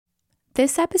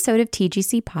This episode of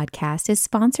TGC Podcast is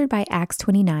sponsored by Acts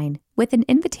 29 with an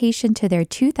invitation to their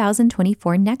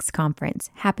 2024 Next Conference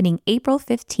happening April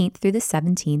 15th through the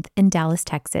 17th in Dallas,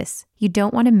 Texas. You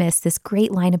don't want to miss this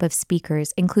great lineup of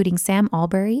speakers, including Sam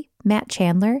Albury, Matt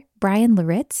Chandler, Brian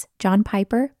Laritz, John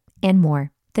Piper, and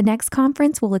more. The Next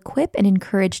Conference will equip and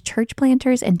encourage church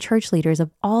planters and church leaders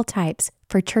of all types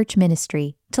for church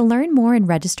ministry. To learn more and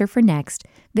register for Next,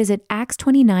 visit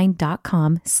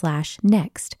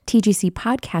acts29.com/next. TGC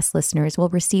podcast listeners will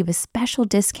receive a special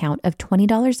discount of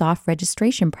 $20 off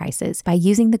registration prices by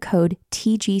using the code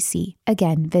TGC.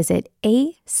 Again, visit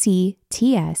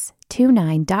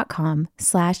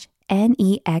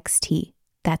acts29.com/next.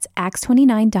 That's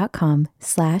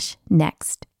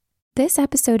acts29.com/next. This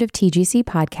episode of TGC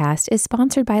Podcast is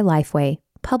sponsored by Lifeway,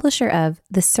 publisher of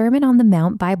The Sermon on the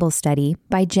Mount Bible Study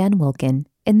by Jen Wilkin.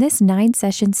 In this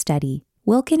 9-session study,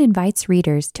 Wilkin invites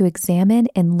readers to examine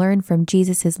and learn from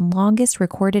Jesus' longest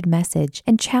recorded message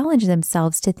and challenge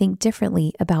themselves to think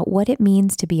differently about what it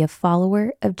means to be a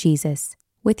follower of Jesus.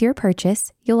 With your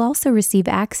purchase, you'll also receive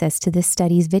access to this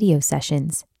study's video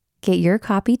sessions. Get your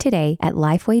copy today at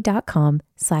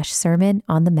lifeway.com/Sermon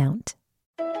on the Mount.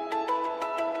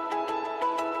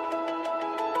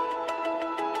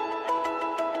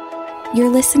 You're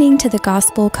listening to the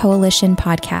Gospel Coalition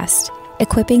podcast,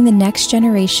 equipping the next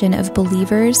generation of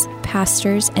believers,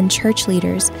 pastors, and church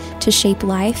leaders to shape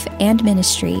life and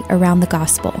ministry around the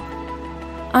gospel.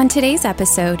 On today's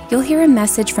episode, you'll hear a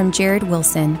message from Jared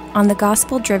Wilson on the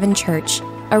Gospel-Driven Church,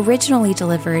 originally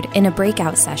delivered in a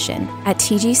breakout session at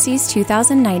TGC's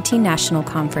 2019 National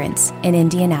Conference in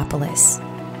Indianapolis.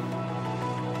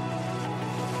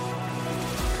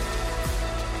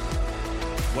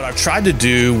 What I've tried to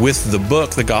do with the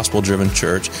book, The Gospel-Driven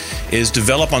Church, is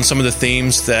develop on some of the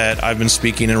themes that I've been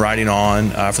speaking and writing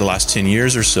on for the last 10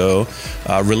 years or so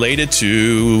related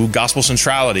to gospel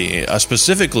centrality,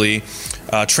 specifically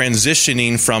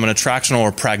transitioning from an attractional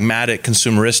or pragmatic,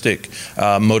 consumeristic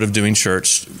mode of doing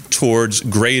church towards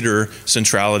greater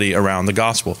centrality around the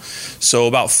gospel. So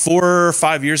about 4 or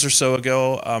 5 years or so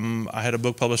ago, I had a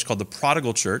book published called The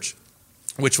Prodigal Church,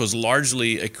 which was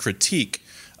largely a critique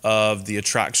of the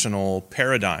attractional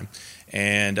paradigm.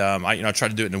 And I tried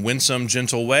to do it in a winsome,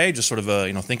 gentle way, just sort of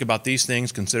think about these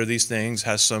things, consider these things,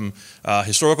 has some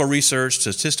historical research,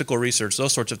 statistical research,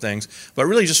 those sorts of things, but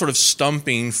really just sort of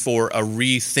stumping for a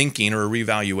rethinking or a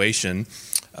revaluation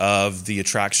of the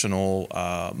attractional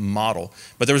model.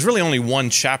 But there was really only one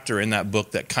chapter in that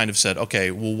book that kind of said, okay,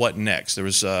 well, what next? There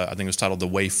was, I think it was titled The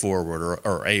Way Forward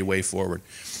or A Way Forward.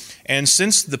 And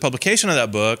since the publication of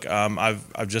that book,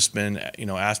 I've just been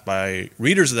asked by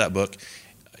readers of that book,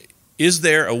 is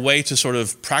there a way to sort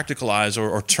of practicalize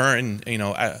or turn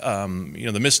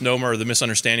the misnomer or the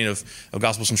misunderstanding of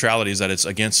gospel centrality is that it's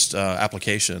against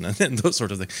application and those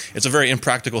sort of things. It's a very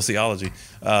impractical theology,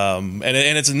 and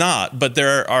it's not. But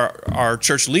there are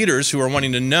church leaders who are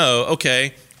wanting to know,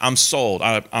 okay, I'm sold,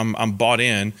 I'm bought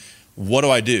in. What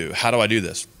do I do? How do I do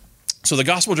this? So the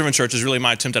Gospel-Driven Church is really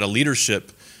my attempt at a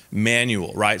leadership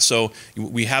manual, right? So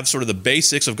we have sort of the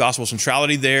basics of gospel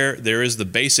centrality there. There is the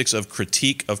basics of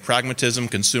critique of pragmatism,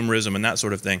 consumerism, and that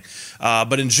sort of thing.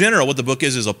 But in general, what the book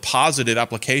is a positive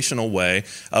applicational way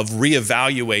of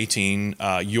reevaluating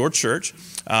your church.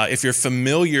 If you're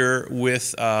familiar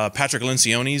with Patrick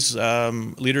Lencioni's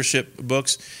leadership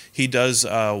books, he does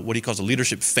what he calls a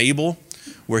leadership fable,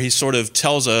 where he sort of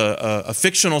tells a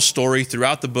fictional story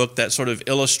throughout the book that sort of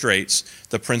illustrates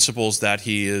the principles that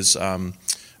he is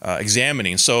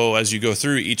examining. So as you go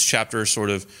through, each chapter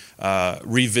sort of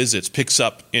picks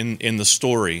up in the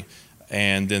story,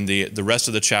 and then the rest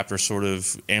of the chapter sort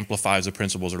of amplifies the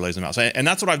principles or lays them out. So, and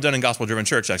that's what I've done in Gospel-Driven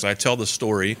Church, actually. I tell the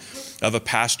story of a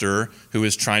pastor who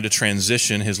is trying to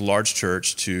transition his large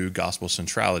church to gospel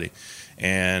centrality,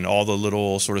 and all the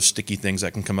little sort of sticky things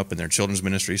that can come up in there, children's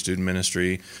ministry, student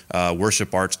ministry,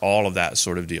 worship arts, all of that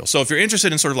sort of deal. So if you're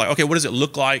interested in sort of like, okay, what does it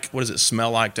look like? What does it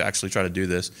smell like to actually try to do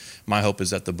this? My hope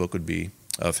is that the book would be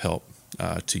of help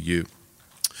to you.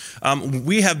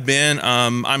 We have been,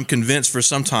 I'm convinced, for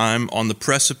some time on the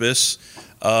precipice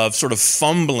of sort of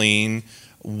fumbling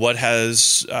what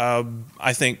has,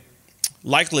 I think,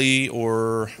 likely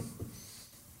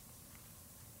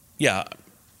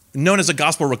known as a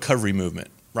gospel recovery movement,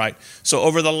 right? So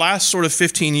over the last sort of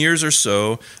 15 years or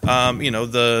so,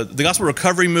 the gospel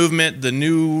recovery movement, the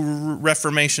new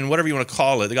Reformation, whatever you want to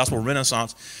call it, the gospel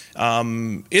renaissance,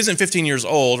 isn't 15 years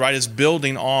old, right? It's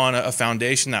building on a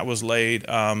foundation that was laid,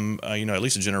 at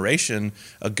least a generation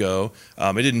ago.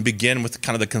 It didn't begin with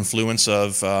kind of the confluence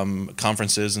of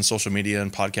conferences and social media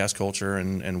and podcast culture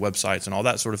and websites and all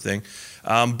that sort of thing.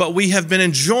 But we have been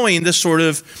enjoying this sort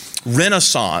of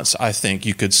renaissance, I think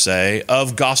you could say,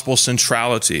 of gospel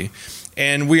centrality.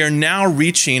 And we are now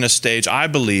reaching a stage, I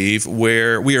believe,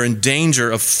 where we are in danger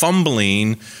of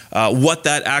fumbling what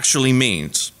that actually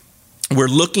means. We're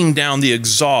looking down the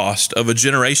exhaust of a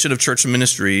generation of church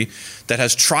ministry that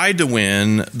has tried to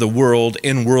win the world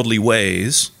in worldly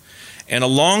ways. And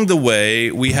along the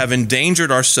way, we have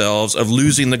endangered ourselves of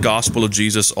losing the gospel of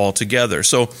Jesus altogether.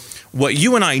 So what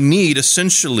you and I need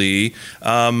essentially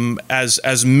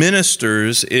as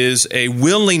ministers is a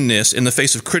willingness in the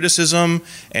face of criticism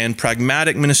and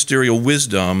pragmatic ministerial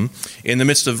wisdom in the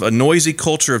midst of a noisy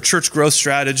culture of church growth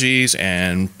strategies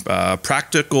and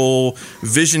practical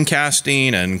vision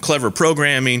casting and clever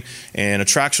programming and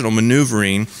attractional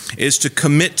maneuvering, is to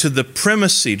commit to the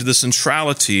primacy, to the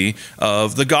centrality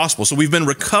of the gospel. So we've been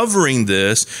recovering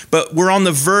this, but we're on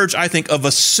the verge, I think, of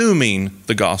assuming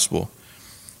the gospel,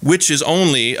 which is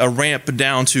only a ramp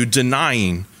down to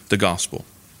denying the gospel.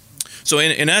 So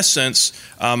in essence,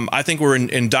 I think we're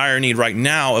in dire need right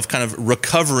now of kind of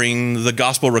recovering the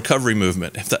gospel recovery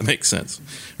movement, if that makes sense,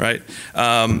 right?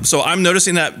 So I'm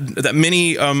noticing that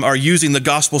many are using the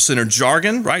gospel-centered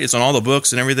jargon, right? It's on all the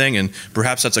books and everything, and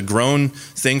perhaps that's a grown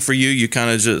thing for you. You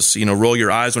kind of just, roll your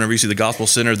eyes whenever you see the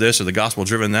gospel-centered this or the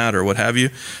gospel-driven that or what have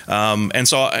you. And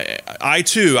so I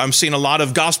too, I'm seeing a lot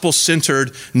of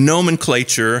gospel-centered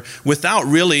nomenclature without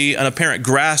really an apparent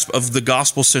grasp of the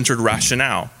gospel-centered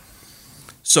rationale.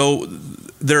 So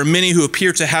there are many who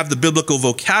appear to have the biblical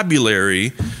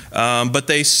vocabulary, but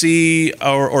they see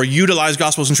or utilize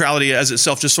gospel centrality as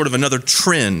itself just sort of another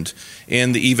trend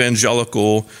in the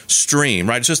evangelical stream,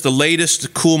 right? It's just the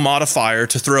latest cool modifier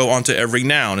to throw onto every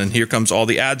noun. And here comes all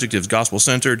the adjectives: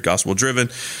 gospel-centered, gospel-driven.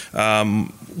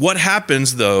 What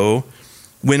happens, though,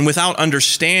 when without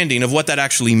understanding of what that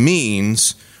actually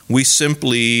means, we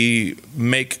simply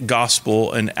make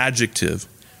gospel an adjective?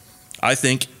 I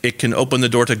think it can open the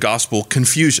door to gospel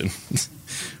confusion,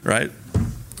 right?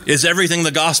 Is everything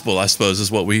the gospel, I suppose,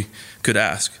 is what we could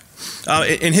ask.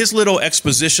 In his little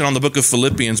exposition on the book of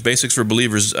Philippians, Basics for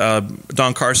Believers,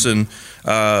 Don Carson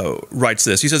writes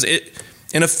this. He says,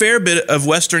 in a fair bit of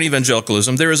Western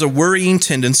evangelicalism, there is a worrying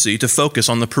tendency to focus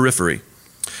on the periphery.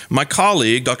 My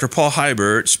colleague, Dr. Paul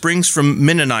Hibert, springs from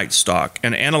Mennonite stock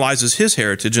and analyzes his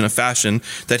heritage in a fashion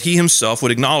that he himself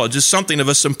would acknowledge is something of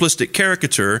a simplistic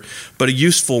caricature, but a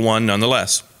useful one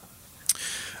nonetheless.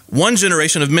 One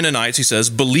generation of Mennonites, he says,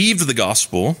 believed the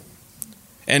gospel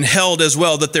and held as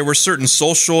well that there were certain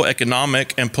social,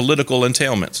 economic, and political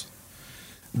entailments.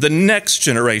 The next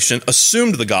generation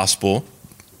assumed the gospel,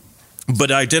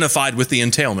 but identified with the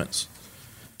entailments.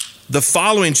 The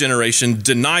following generation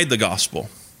denied the gospel.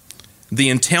 The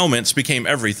entailments became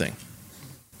everything.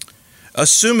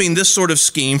 Assuming this sort of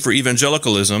scheme for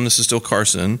evangelicalism, this is still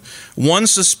Carson, one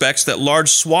suspects that large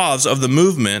swaths of the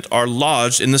movement are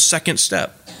lodged in the second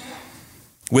step,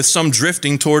 with some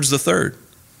drifting towards the third.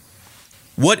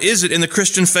 What is it in the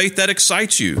Christian faith that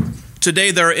excites you?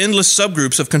 Today, there are endless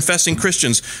subgroups of confessing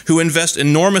Christians who invest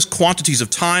enormous quantities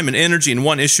of time and energy in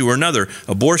one issue or another: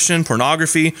 abortion,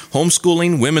 pornography,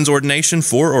 homeschooling, women's ordination,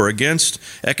 for or against,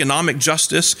 economic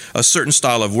justice, a certain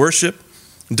style of worship,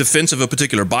 defense of a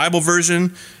particular Bible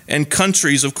version, and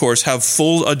countries, of course, have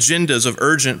full agendas of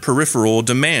urgent peripheral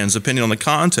demands, depending on the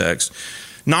context.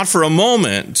 Not for a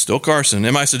moment, still Carson,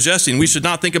 am I suggesting we should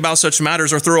not think about such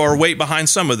matters or throw our weight behind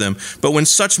some of them. But when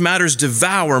such matters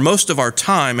devour most of our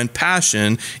time and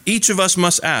passion, each of us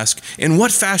must ask, in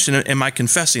what fashion am I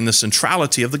confessing the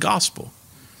centrality of the gospel?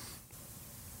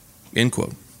 End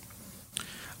quote.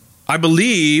 I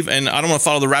believe, and I don't want to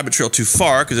follow the rabbit trail too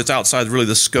far because it's outside really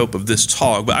the scope of this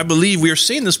talk, but I believe we are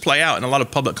seeing this play out in a lot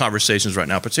of public conversations right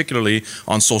now, particularly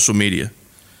on social media.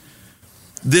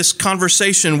 This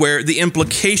conversation where the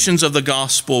implications of the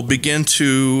gospel begin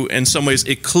to, in some ways,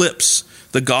 eclipse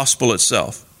the gospel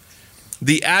itself.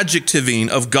 The adjectiving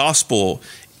of gospel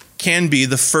can be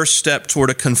the first step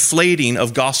toward a conflating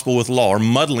of gospel with law, or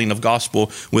muddling of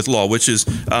gospel with law, which is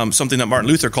something that Martin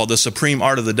Luther called the supreme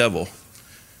art of the devil,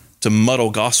 to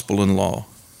muddle gospel and law.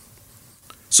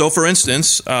 So, for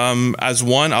instance, as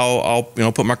one, I'll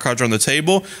put my cards on the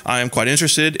table. I am quite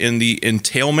interested in the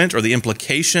entailment or the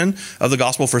implication of the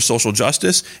gospel for social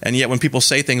justice. And yet when people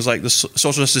say things like the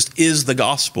social justice is the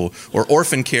gospel or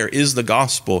orphan care is the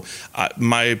gospel,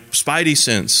 my spidey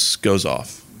sense goes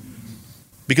off.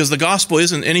 Because the gospel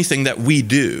isn't anything that we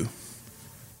do.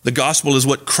 The gospel is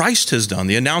what Christ has done,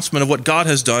 the announcement of what God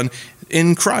has done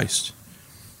in Christ.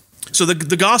 So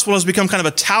the gospel has become kind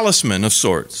of a talisman of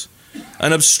sorts,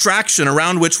 an abstraction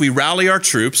around which we rally our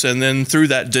troops and then through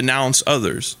that denounce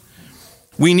others.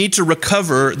 We need to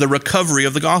recover the recovery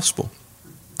of the gospel.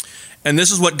 And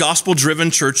this is what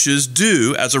gospel-driven churches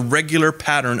do as a regular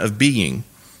pattern of being.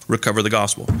 Recover the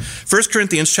gospel. 1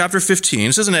 Corinthians chapter 15.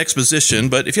 This is an exposition,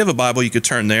 but if you have a Bible, you could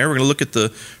turn there. We're going to look at the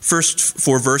first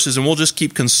 4 verses, and we'll just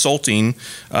keep consulting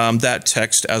that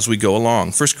text as we go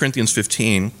along. 1 Corinthians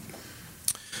 15,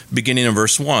 beginning in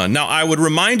verse 1. Now I would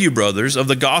remind you, brothers, of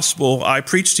the gospel I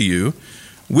preached to you,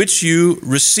 which you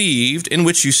received, in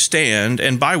which you stand,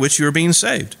 and by which you are being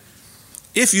saved,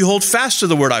 if you hold fast to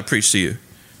the word I preached to you,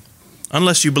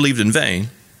 unless you believed in vain.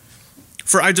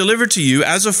 For I delivered to you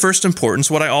as of first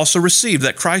importance what I also received,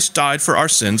 that Christ died for our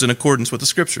sins in accordance with the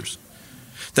Scriptures,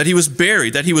 that he was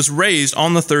buried, that he was raised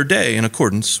on the third day in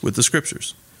accordance with the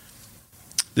Scriptures.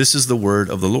 This is the word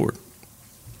of the Lord.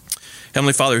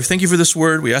 Heavenly Father, thank you for this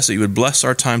word. We ask that you would bless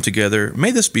our time together.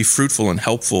 May this be fruitful and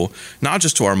helpful, not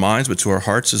just to our minds, but to our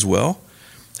hearts as well.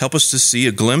 Help us to see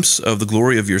a glimpse of the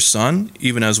glory of your Son,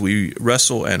 even as we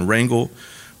wrestle and wrangle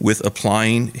with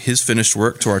applying his finished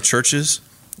work to our churches.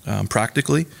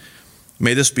 Practically.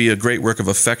 May this be a great work of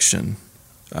affection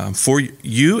for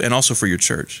you and also for your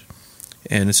church.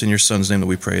 And it's in your Son's name that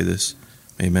we pray this.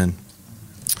 Amen.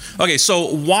 Okay, so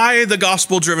why the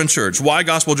gospel-driven church? Why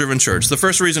gospel-driven church? The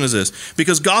first reason is this: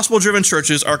 because gospel-driven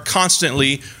churches are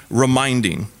constantly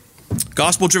reminding.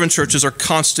 Gospel-driven churches are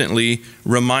constantly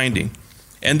reminding.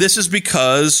 And this is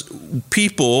because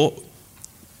people,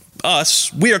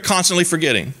 us, we are constantly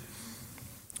forgetting.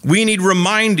 We need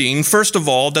reminding, first of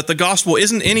all, that the gospel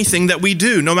isn't anything that we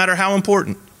do, no matter how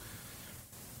important.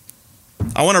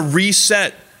 I want to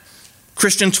reset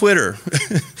Christian Twitter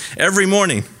every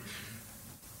morning.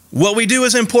 What we do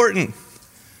is important.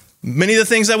 Many of the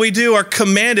things that we do are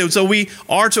commanded, so we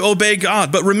are to obey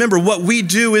God. But remember, what we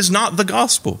do is not the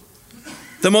gospel.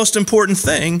 The most important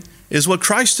thing is what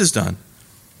Christ has done.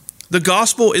 The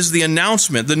gospel is the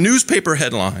announcement, the newspaper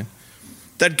headline,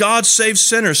 that God saves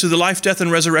sinners through the life, death,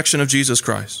 and resurrection of Jesus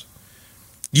Christ.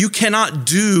 You cannot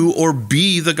do or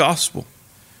be the gospel.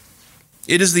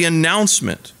 It is the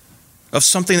announcement of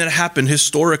something that happened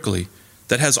historically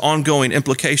that has ongoing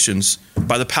implications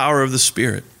by the power of the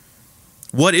Spirit.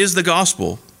 What is the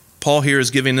gospel? Paul here is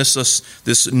giving us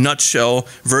this nutshell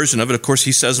version of it. Of course,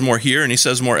 he says more here and he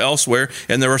says more elsewhere,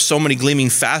 and there are so many gleaming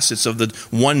facets of the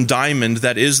one diamond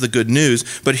that is the good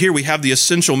news. But here we have the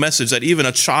essential message that even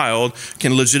a child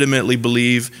can legitimately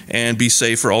believe and be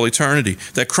saved for all eternity.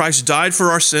 That Christ died for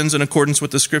our sins in accordance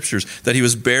with the Scriptures, that he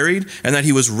was buried, and that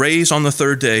he was raised on the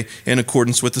third day in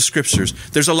accordance with the Scriptures.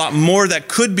 There's a lot more that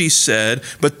could be said,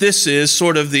 but this is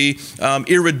sort of the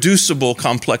irreducible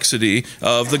complexity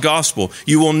of the gospel.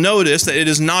 You will notice that it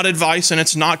is not advice and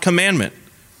it's not commandment.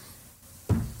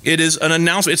 It is an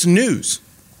announcement. It's news.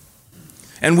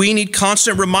 And we need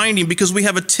constant reminding because we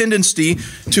have a tendency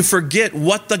to forget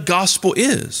what the gospel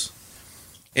is.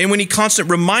 And we need constant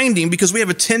reminding because we have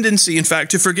a tendency, in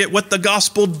fact, to forget what the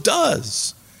gospel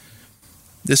does.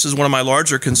 This is one of my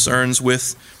larger concerns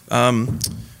with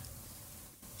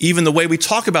even the way we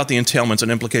talk about the entailments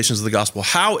and implications of the gospel.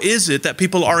 How is it that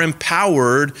people are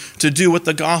empowered to do what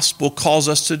the gospel calls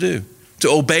us to do, to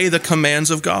obey the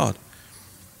commands of God?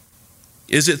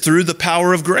 Is it through the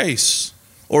power of grace,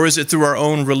 or is it through our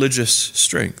own religious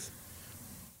strength?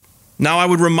 Now, I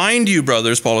would remind you,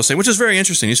 brothers, Paul is saying, which is very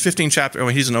interesting. He's 15 chapters. I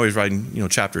mean, he doesn't always writing,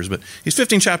 chapters, but he's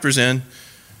 15 chapters in.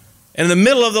 And in the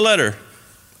middle of the letter,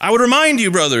 I would remind you,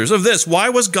 brothers, of this. Why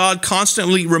was God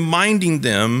constantly reminding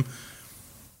them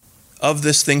of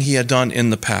this thing he had done in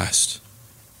the past?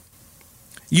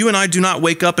 You and I do not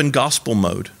wake up in gospel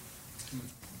mode.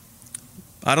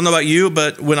 I don't know about you,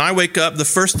 but when I wake up, the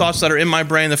first thoughts that are in my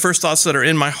brain, the first thoughts that are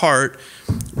in my heart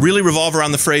really revolve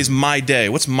around the phrase, my day.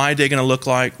 What's my day going to look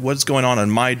like? What's going on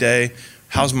in my day?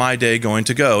 How's my day going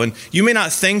to go? And you may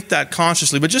not think that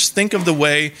consciously, but just think of the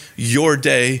way your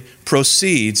day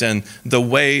proceeds and the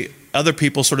way other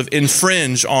people sort of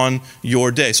infringe on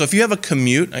your day. So if you have a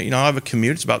commute, I have a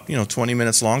commute. It's about 20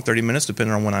 minutes long, 30 minutes,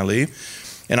 depending on when I leave.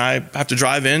 And I have to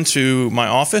drive into my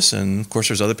office. And of course,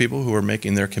 there's other people who are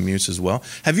making their commutes as well.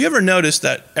 Have you ever noticed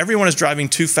that everyone is driving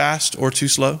too fast or too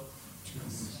slow?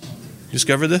 You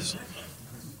discovered this?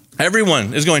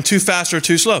 Everyone is going too fast or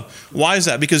too slow. Why is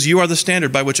that? Because you are the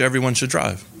standard by which everyone should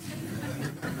drive.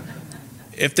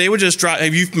 If they would just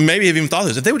drive, you maybe have even thought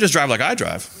this, if they would just drive like I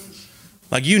drive,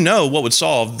 like what would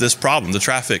solve this problem, the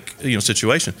traffic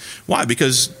situation. Why?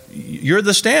 Because you're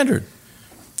the standard.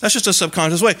 That's just a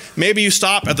subconscious way. Maybe you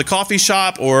stop at the coffee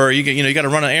shop, or you got to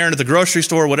run an errand at the grocery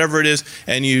store, whatever it is,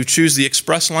 and you choose the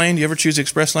express lane. Do you ever choose the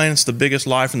express lane? It's the biggest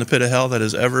lie from the pit of hell that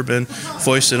has ever been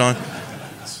foisted on.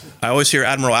 I always hear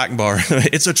Admiral Akbar.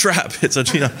 It's a trap.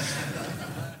 The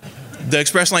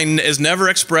express lane is never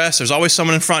express. There's always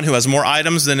someone in front who has more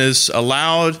items than is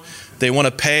allowed. They want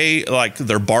to pay, like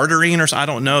they're bartering or something. I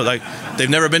don't know. Like they've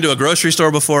never been to a grocery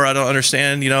store before. I don't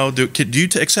understand. Do you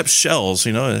accept shells?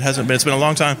 It's been a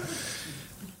long time.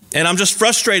 And I'm just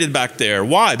frustrated back there.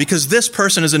 Why? Because this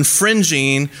person is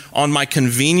infringing on my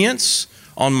convenience,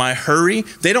 on my hurry.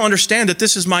 They don't understand that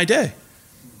this is my day.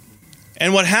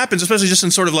 And what happens, especially just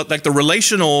in sort of like the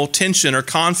relational tension or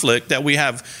conflict that we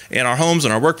have in our homes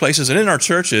and our workplaces and in our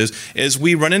churches, is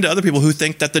we run into other people who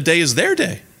think that the day is their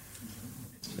day.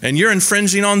 And you're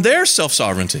infringing on their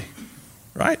self-sovereignty,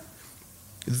 right?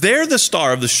 They're the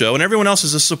star of the show, and everyone else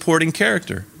is a supporting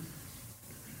character.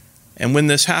 And when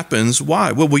this happens,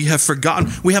 why? Well, we have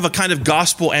forgotten. We have a kind of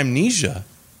gospel amnesia.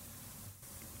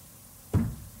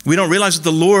 We don't realize that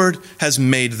the Lord has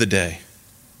made the day,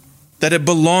 that it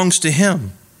belongs to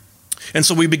Him. And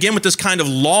so we begin with this kind of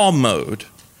law mode,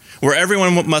 where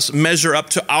everyone must measure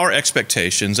up to our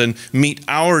expectations and meet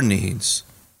our needs.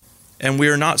 And we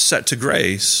are not set to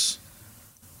grace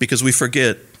because we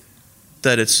forget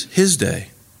that it's His day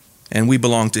and we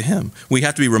belong to Him. We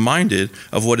have to be reminded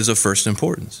of what is of first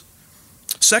importance.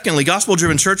 Secondly,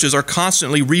 gospel-driven churches are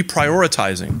constantly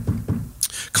reprioritizing.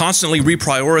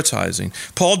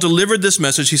 Paul delivered this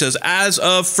message, he says, as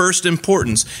of first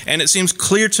importance. And it seems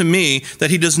clear to me that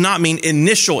he does not mean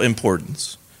initial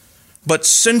importance, but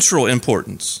central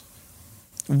importance.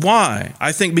 Why?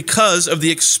 I think because of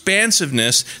the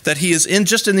expansiveness that he is in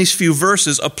these few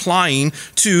verses applying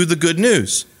to the good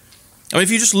news. I mean,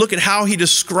 if you just look at how he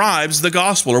describes the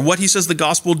gospel, or what he says the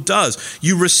gospel does,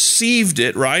 you received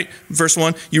it, right? Verse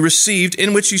 1, you received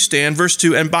in which you stand. Verse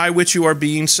 2, and by which you are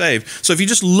being saved. So if you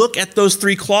just look at those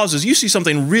three clauses, you see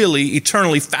something really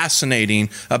eternally fascinating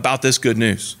about this good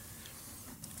news.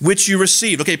 Which you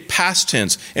received. Okay, past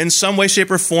tense. In some way,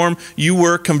 shape, or form, you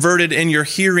were converted in your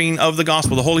hearing of the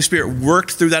gospel. The Holy Spirit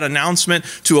worked through that announcement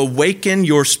to awaken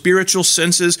your spiritual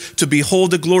senses to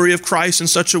behold the glory of Christ in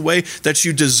such a way that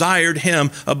you desired Him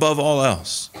above all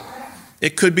else.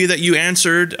 It could be that you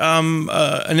answered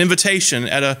an invitation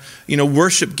at a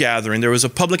worship gathering. There was a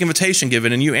public invitation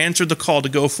given, and you answered the call to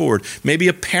go forward. Maybe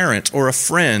a parent or a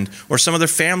friend or some other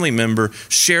family member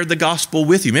shared the gospel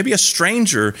with you. Maybe a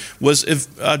stranger was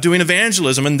doing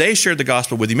evangelism, and they shared the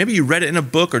gospel with you. Maybe you read it in a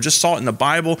book or just saw it in the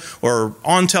Bible or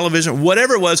on television.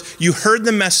 Whatever it was, you heard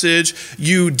the message.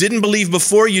 You didn't believe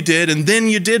before you did, and then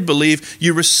you did believe.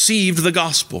 You received the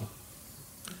gospel.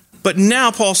 But now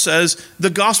Paul says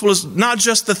the gospel is not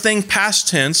just the thing past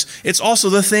tense, it's also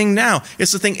the thing now.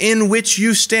 It's the thing in which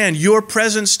you stand. Your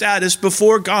present status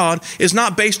before God is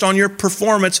not based on your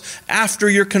performance after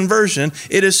your conversion.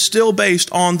 It is still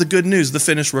based on the good news, the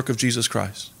finished work of Jesus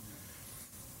Christ.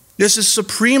 This is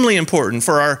supremely important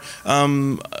for our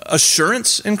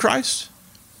assurance in Christ.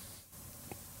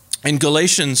 In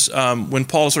Galatians, when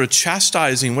Paul is sort of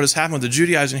chastising what has happened with the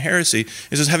Judaizing heresy,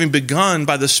 he says, having begun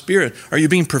by the Spirit, are you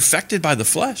being perfected by the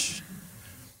flesh?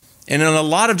 And in a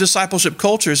lot of discipleship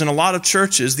cultures, in a lot of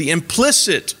churches, the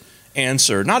implicit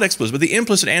answer, not explicit, but the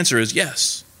implicit answer is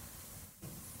yes.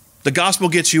 The gospel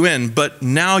gets you in, but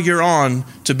now you're on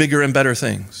to bigger and better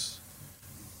things.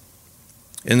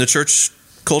 In the church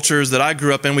cultures that I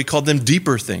grew up in, we called them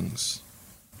deeper things.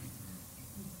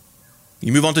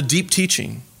 You move on to deep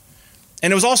teaching.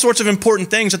 And it was all sorts of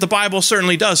important things that the Bible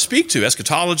certainly does speak to.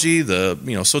 Eschatology, the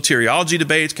soteriology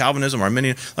debates, Calvinism,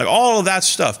 Arminian, like all of that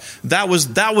stuff. That was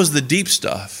the deep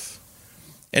stuff.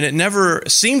 And it never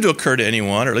seemed to occur to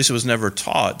anyone, or at least it was never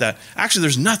taught, that actually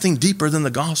there's nothing deeper than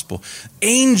the gospel.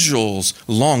 Angels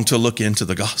long to look into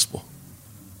the gospel.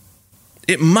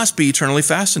 It must be eternally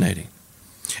fascinating.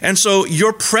 And so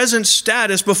your present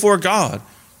status before God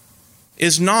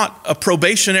is not a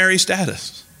probationary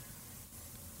status.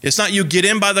 It's not you get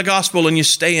in by the gospel and you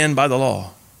stay in by the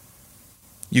law.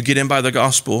 You get in by the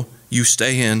gospel, you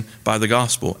stay in by the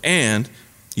gospel, and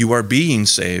you are being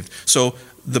saved. So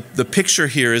the picture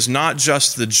here is not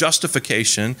just the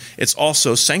justification, it's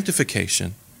also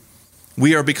sanctification.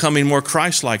 We are becoming more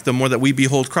Christ-like the more that we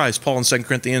behold Christ. Paul in 2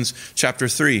 Corinthians chapter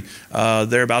 3,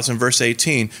 thereabouts in verse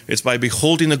 18, it's by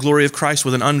beholding the glory of Christ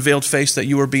with an unveiled face that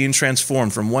you are being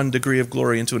transformed from one degree of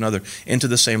glory into another, into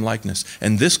the same likeness.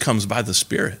 And this comes by the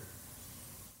Spirit.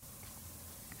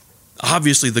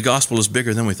 Obviously, the gospel is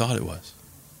bigger than we thought it was.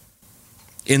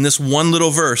 In this one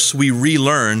little verse, we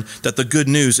relearn that the good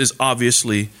news is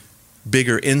obviously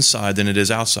bigger inside than it is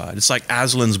outside. It's like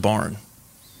Aslan's barn.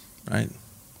 right?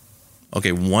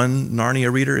 Okay, one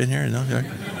Narnia reader in here? No?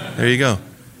 There you go.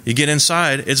 You get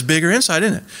inside, it's bigger inside,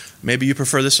 isn't it? Maybe you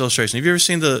prefer this illustration. Have you ever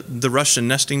seen the Russian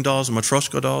nesting dolls, the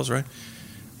Matryoshka dolls, right?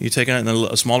 You take it out, and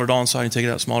a smaller doll inside, you take it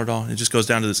out, a smaller doll, and it just goes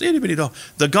down to this itty-bitty doll.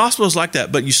 The gospel is like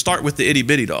that, but you start with the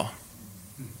itty-bitty doll.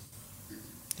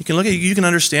 You can look at it, you can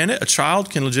understand it. A child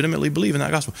can legitimately believe in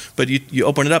that gospel. But you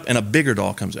open it up, and a bigger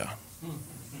doll comes out.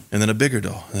 And then a bigger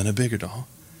doll, and then a bigger doll.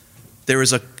 There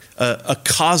is a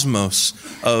cosmos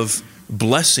of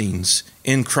blessings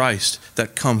in Christ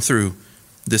that come through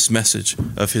this message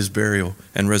of his burial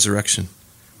and resurrection.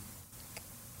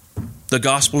 The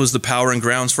gospel is the power and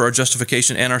grounds for our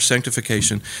justification and our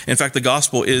sanctification. In fact, the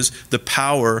gospel is the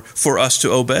power for us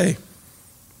to obey.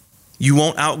 You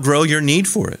won't outgrow your need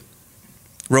for it.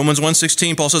 Romans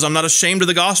 1:16, Paul says, I'm not ashamed of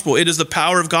the gospel. It is the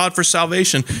power of God for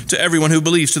salvation to everyone who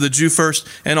believes, to the Jew first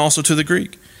and also to the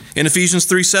Greek. In Ephesians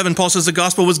 3:7, Paul says the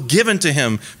gospel was given to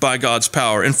him by God's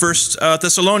power. In 1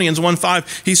 Thessalonians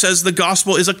 1:5, he says the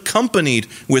gospel is accompanied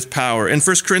with power. In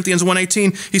 1 Corinthians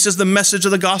 1:18, he says the message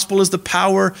of the gospel is the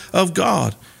power of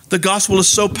God. The gospel is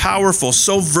so powerful,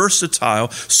 so versatile,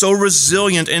 so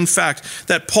resilient, in fact,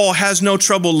 that Paul has no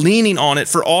trouble leaning on it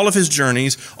for all of his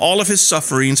journeys, all of his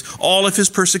sufferings, all of his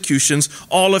persecutions,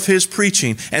 all of his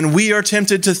preaching. And we are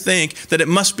tempted to think that it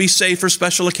must be saved for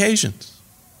special occasions,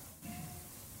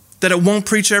 that it won't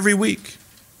preach every week.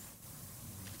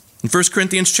 In 1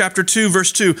 Corinthians chapter 2,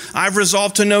 verse 2, I've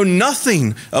resolved to know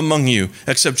nothing among you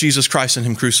except Jesus Christ and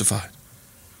him crucified.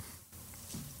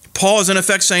 Paul is in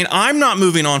effect saying, I'm not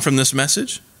moving on from this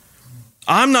message.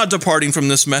 I'm not departing from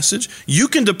this message. You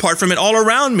can depart from it all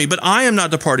around me, but I am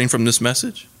not departing from this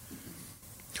message.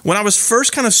 When I was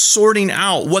first kind of sorting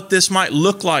out what this might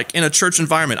look like in a church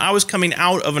environment, I was coming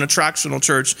out of an attractional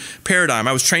church paradigm.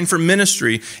 I was trained for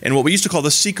ministry in what we used to call the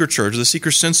seeker church, the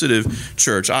seeker-sensitive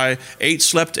church. I ate,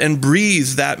 slept, and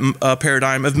breathed that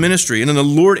paradigm of ministry. And then the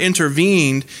Lord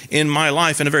intervened in my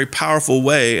life in a very powerful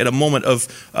way at a moment of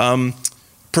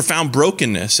profound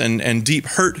brokenness and deep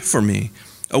hurt for me,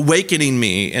 awakening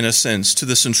me, in a sense, to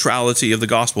the centrality of the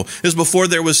gospel. It was before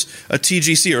there was a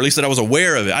TGC, or at least that I was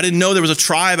aware of it. I didn't know there was a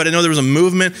tribe. I didn't know there was a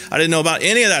movement. I didn't know about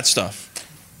any of that stuff.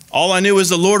 All I knew is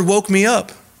the Lord woke me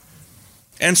up.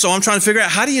 And so I'm trying to figure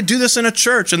out, how do you do this in a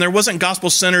church? And there wasn't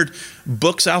gospel-centered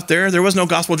books out there. There was no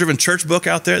gospel-driven church book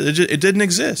out there. It didn't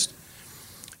exist.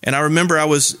 And I remember I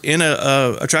was in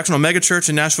a attractional megachurch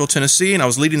in Nashville, Tennessee, and I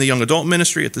was leading the young adult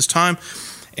ministry at this time.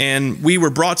 And we were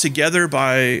brought together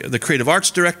by the creative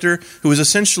arts director, who was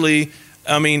essentially,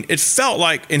 it felt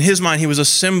like in his mind he was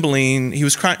assembling, he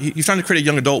was trying to create a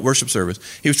young adult worship service.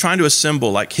 He was trying to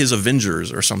assemble like his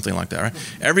Avengers or something like that, right?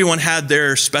 Everyone had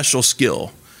their special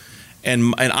skill.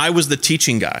 And I was the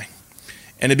teaching guy.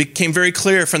 And it became very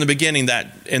clear from the beginning that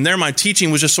in their mind,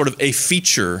 teaching was just sort of a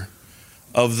feature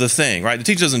of the thing, right? The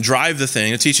teaching doesn't drive the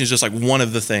thing. The teaching is just like one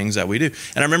of the things that we do.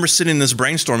 And I remember sitting in this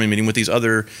brainstorming meeting with these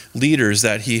other leaders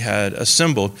that he had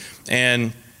assembled.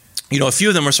 And, a few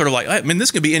of them were sort of like,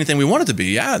 this could be anything we want it to be.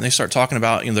 Yeah. And they start talking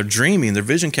about, they're dreaming, they're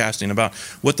vision casting about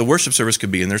what the worship service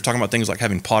could be. And they're talking about things like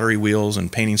having pottery wheels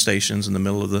and painting stations in the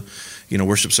middle of the,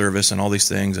 worship service and all these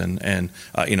things. And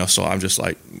so I'm just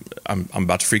like, I'm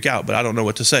about to freak out, but I don't know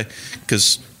what to say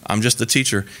because I'm just the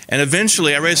teacher. And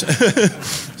eventually I raise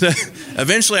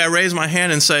my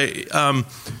hand and say,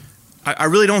 I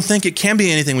really don't think it can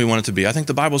be anything we want it to be. I think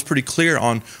the Bible is pretty clear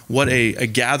on what a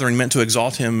gathering meant to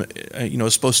exalt him,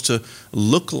 is supposed to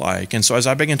look like. And so as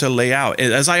I began to lay out,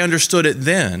 as I understood it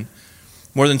then,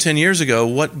 more than 10 years ago,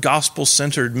 what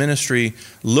gospel-centered ministry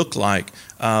looked like.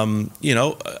 A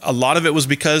lot of it was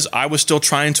because I was still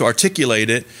trying to articulate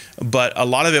it, but a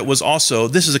lot of it was also,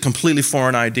 this is a completely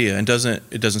foreign idea. And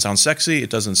it doesn't sound sexy. It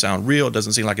doesn't sound real. It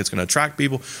doesn't seem like it's going to attract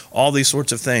people. All these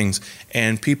sorts of things.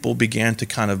 And people began to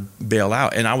kind of bail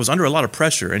out. And I was under a lot of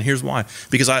pressure. And here's why.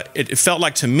 Because it felt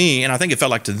like to me, and I think it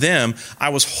felt like to them, I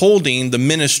was holding the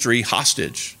ministry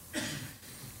hostage.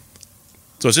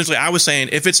 So essentially, I was saying,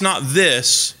 if it's not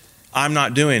this, I'm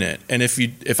not doing it. And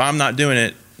if I'm not doing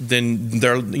it, then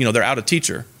they're out of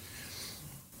teacher.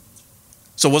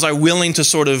 So was I willing to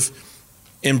sort of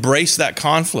embrace that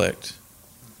conflict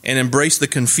and embrace the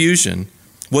confusion?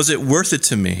 Was it worth it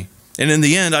to me? And in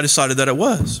the end, I decided that it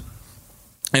was.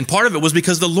 And part of it was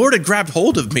because the Lord had grabbed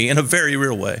hold of me in a very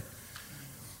real way.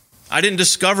 I didn't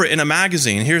discover it in a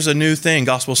magazine. Here's a new thing,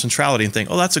 gospel centrality, and think,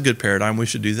 oh, that's a good paradigm. We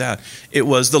should do that. It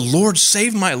was, the Lord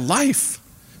saved my life.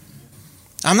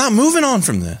 I'm not moving on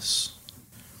from this.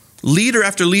 Leader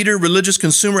after leader, religious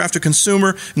consumer after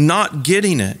consumer, not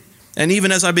getting it. And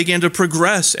even as I began to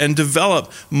progress and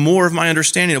develop more of my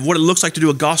understanding of what it looks like to do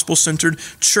a gospel-centered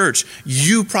church,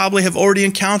 you probably have already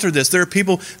encountered this. There are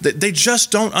people that they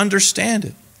just don't understand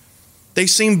it. They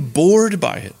seem bored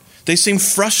by it. They seem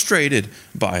frustrated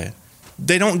by it.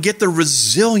 They don't get the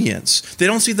resilience. They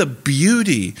don't see the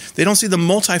beauty. They don't see the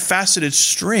multifaceted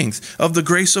strength of the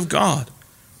grace of God.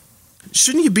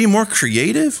 Shouldn't you be more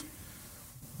creative?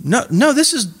 No,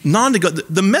 this is non-negotiable.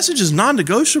 The message is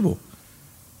non-negotiable.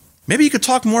 Maybe you could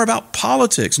talk more about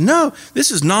politics. No,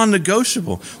 this is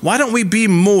non-negotiable. Why don't we be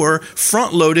more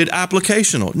front-loaded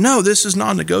applicational? No, this is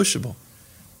non-negotiable.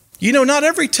 You know, not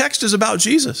every text is about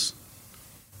Jesus.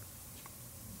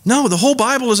 No, the whole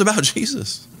Bible is about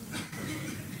Jesus.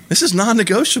 This is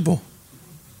non-negotiable.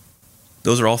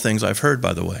 Those are all things I've heard,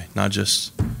 by the way, not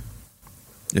just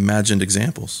imagined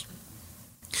examples.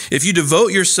 If you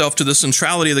devote yourself to the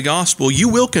centrality of the gospel, you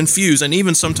will confuse and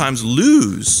even sometimes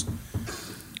lose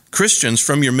Christians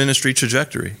from your ministry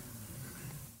trajectory.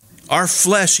 Our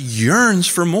flesh yearns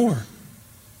for more,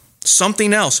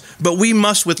 something else, but we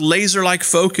must, with laser-like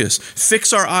focus,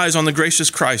 fix our eyes on the gracious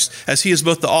Christ, as he is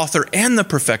both the author and the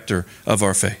perfecter of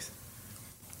our faith.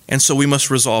 And so we must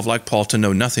resolve, like Paul, to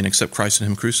know nothing except Christ and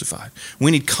him crucified.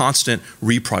 We need constant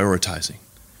reprioritizing.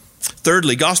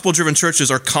 Thirdly, gospel-driven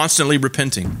churches are constantly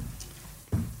repenting.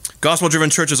 Gospel-driven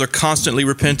churches are constantly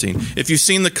repenting. If you've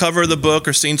seen the cover of the book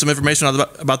or seen some information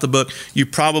about the book, you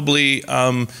probably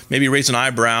maybe raise an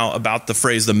eyebrow about the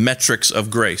phrase, the metrics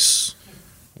of grace.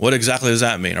 What exactly does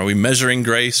that mean? Are we measuring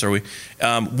grace? Are we?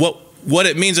 What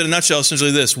it means in a nutshell is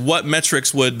essentially this. What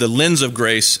metrics would the lens of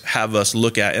grace have us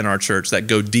look at in our church that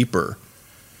go deeper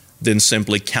than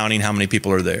simply counting how many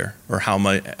people are there or how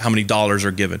many dollars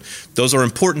are given? Those are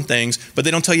important things, but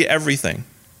they don't tell you everything.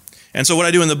 And so what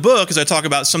I do in the book is I talk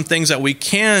about some things that we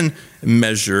can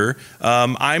measure.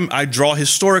 I draw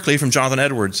historically from Jonathan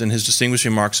Edwards and his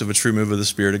distinguishing marks of a true move of the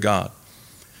Spirit of God.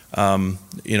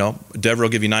 Deborah will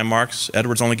give you 9 marks.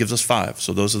 Edwards only gives us 5.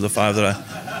 So those are the 5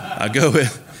 that I go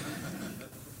with.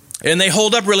 And they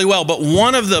hold up really well. But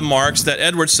one of the marks that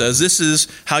Edwards says, this is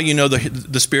how you know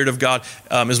the Spirit of God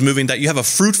is moving, that you have a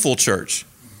fruitful church.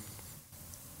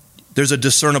 There's a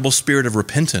discernible spirit of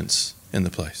repentance in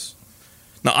the place.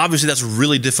 Now, obviously, that's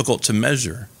really difficult to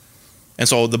measure. And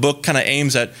so the book kind of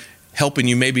aims at helping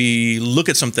you maybe look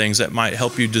at some things that might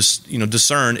help you just,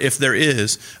 discern if there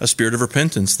is a spirit of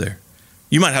repentance there.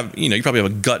 You might have, you probably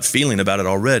have a gut feeling about it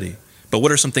already. But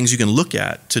what are some things you can look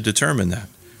at to determine that?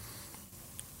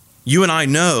 You and I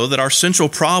know that our central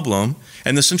problem,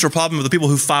 and the central problem of the people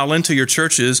who file into your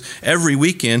churches every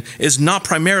weekend, is not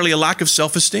primarily a lack of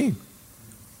self-esteem.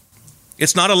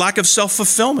 It's not a lack of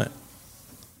self-fulfillment.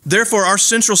 Therefore, our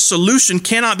central solution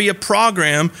cannot be a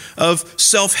program of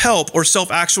self-help or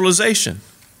self-actualization,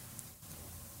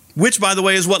 which, by the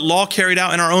way, is what law carried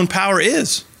out in our own power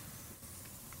is.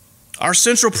 Our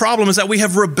central problem is that we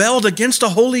have rebelled against a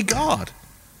holy God.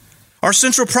 Our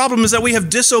central problem is that we have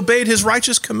disobeyed his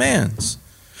righteous commands.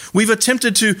 We've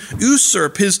attempted to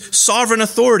usurp his sovereign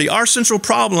authority. Our central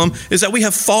problem is that we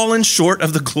have fallen short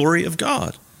of the glory of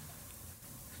God.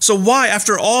 So why,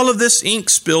 after all of this ink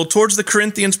spilled towards the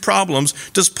Corinthians' problems,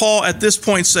 does Paul at this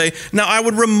point say, now I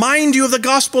would remind you of the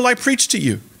gospel I preached to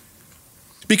you?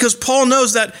 Because Paul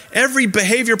knows that every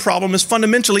behavior problem is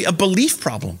fundamentally a belief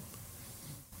problem.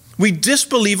 We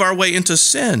disbelieve our way into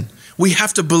sin. We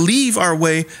have to believe our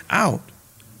way out.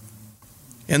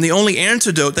 And the only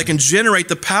antidote that can generate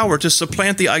the power to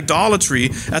supplant the idolatry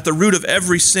at the root of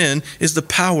every sin is the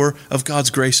power of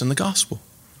God's grace in the gospel.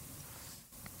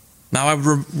 Now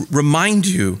I remind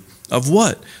you of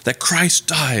what? That Christ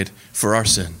died for our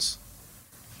sins.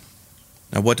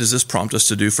 Now what does this prompt us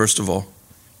to do? First of all,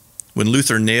 when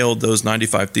Luther nailed those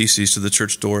 95 theses to the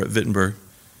church door at Wittenberg,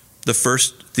 the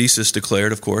first thesis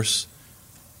declared, of course,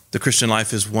 the Christian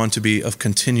life is one to be of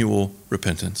continual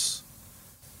repentance.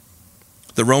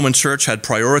 The Roman church had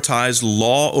prioritized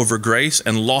law over grace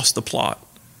and lost the plot,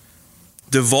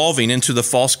 devolving into the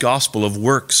false gospel of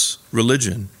works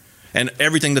religion and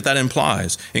everything that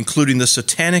implies, including the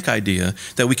satanic idea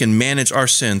that we can manage our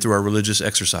sin through our religious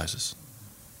exercises.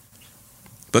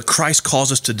 But Christ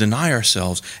calls us to deny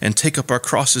ourselves and take up our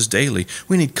crosses daily.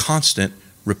 We need constant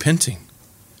repenting.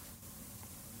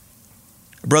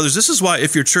 Brothers, this is why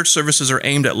if your church services are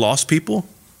aimed at lost people,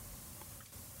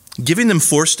 giving them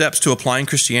 4 steps to applying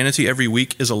Christianity every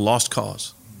week is a lost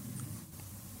cause.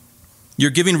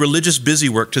 You're giving religious busy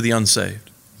work to the unsaved.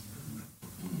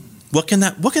 What can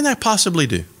that possibly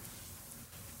do?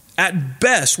 At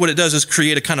best, what it does is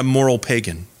create a kind of moral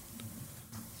pagan.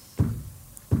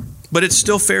 But it's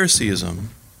still Phariseeism,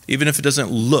 even if it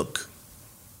doesn't look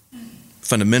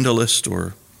fundamentalist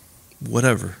or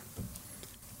whatever.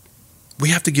 We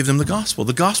have to give them the gospel.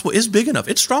 The gospel is big enough.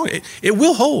 It's strong. It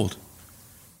will hold.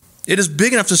 It is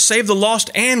big enough to save the lost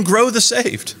and grow the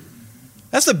saved.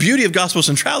 That's the beauty of gospel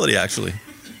centrality, actually.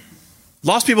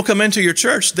 Lost people come into your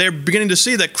church. They're beginning to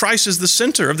see that Christ is the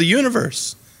center of the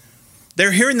universe.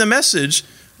 They're hearing the message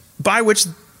by which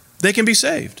they can be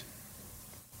saved.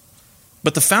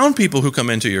 But the found people who come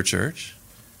into your church,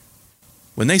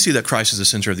 when they see that Christ is the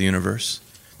center of the universe,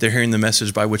 they're hearing the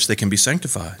message by which they can be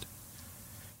sanctified.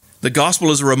 The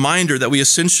gospel is a reminder that we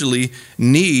essentially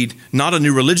need not a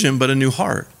new religion, but a new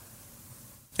heart.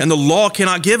 And the law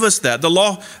cannot give us that. The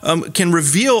law can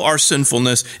reveal our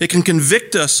sinfulness. It can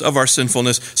convict us of our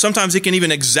sinfulness. Sometimes it can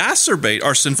even exacerbate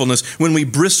our sinfulness when we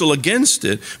bristle against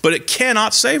it, but it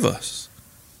cannot save us.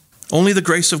 Only the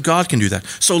grace of God can do that.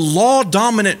 So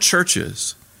law-dominant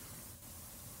churches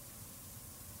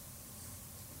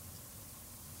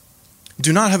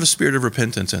do not have a spirit of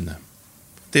repentance in them.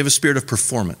 They have a spirit of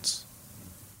performance.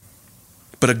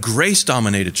 But a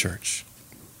grace-dominated church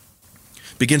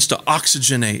begins to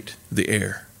oxygenate the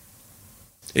air.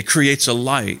 It creates a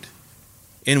light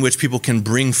in which people can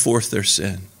bring forth their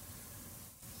sin.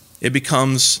 It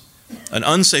becomes an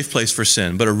unsafe place for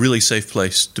sin, but a really safe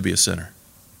place to be a sinner.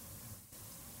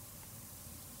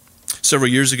 Several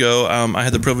years ago, I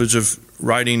had the privilege of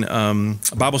writing a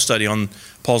Bible study on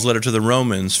Paul's letter to the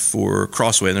Romans for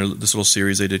Crossway, and this little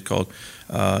series they did called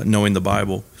Knowing the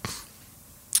Bible.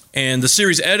 And the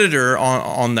series editor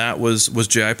on that was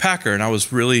J.I. Packer, and I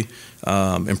was really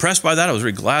impressed by that. I was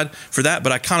really glad for that,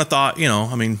 but I kind of thought,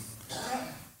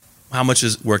 how much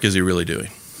work is he really doing,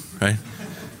 right?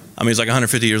 I mean, he's like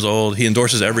 150 years old. He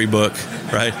endorses every book,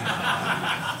 right?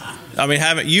 I mean,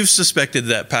 you've suspected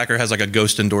that Packer has like a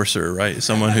ghost endorser, right?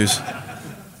 Someone who's...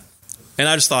 And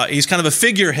I just thought, he's kind of a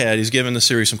figurehead. He's given the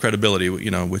series some credibility,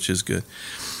 which is good.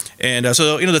 And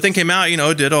so the thing came out,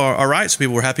 it did all right. So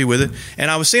people were happy with it. And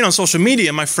I was seeing on social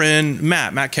media my friend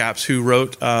Matt Capps, who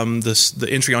wrote the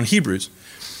entry on Hebrews.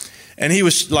 And he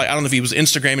was like, I don't know if he was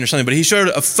Instagramming or something, but he showed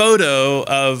a photo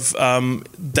of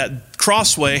that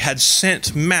Crossway had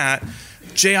sent Matt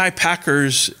J.I.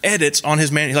 Packer's edits on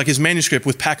his manuscript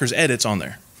with Packer's edits on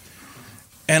there.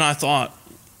 And I thought,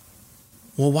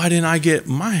 well, why didn't I get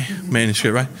my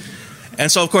manuscript, right?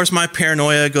 And so, of course, my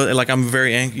paranoia, I'm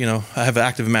very, I have an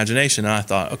active imagination. And I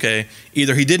thought, okay,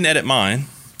 either he didn't edit mine,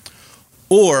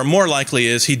 or more likely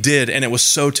is he did, and it was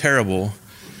so terrible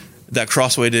that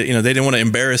Crossway did, they didn't want to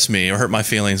embarrass me or hurt my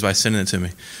feelings by sending it to me.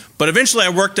 But eventually I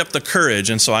worked up the courage,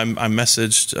 and so I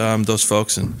messaged those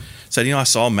folks and said, I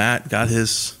saw Matt got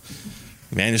his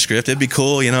manuscript. It'd be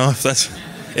cool, if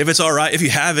it's all right, if you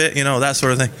have it, that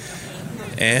sort of thing.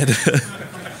 And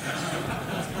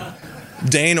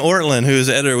Dane Ortland, who is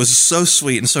the editor, was so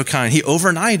sweet and so kind. He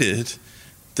overnighted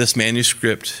this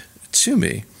manuscript to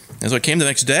me. And so I came the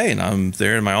next day, and I'm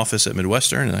there in my office at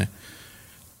Midwestern, and I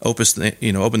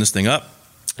opened this thing up.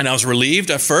 And I was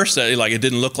relieved at first that it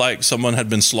didn't look like someone had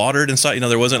been slaughtered inside.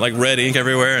 There wasn't red ink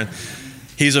everywhere. And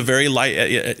he's a very light,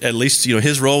 at least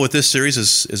his role with this series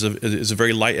is a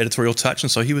very light editorial touch.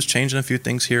 And so he was changing a few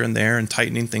things here and there and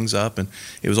tightening things up, and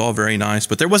it was all very nice.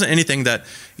 But there wasn't anything that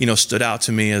stood out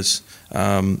to me as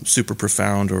super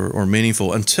profound or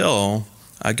meaningful until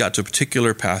I got to a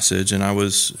particular passage, and I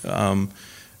was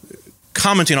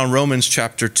commenting on Romans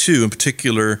chapter 2, in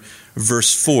particular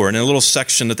verse 4, and in a little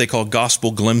section that they call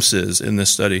Gospel Glimpses in this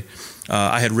study.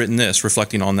 I had written this,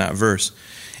 reflecting on that verse.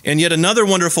 And yet another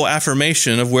wonderful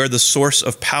affirmation of where the source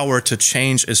of power to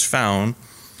change is found.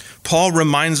 Paul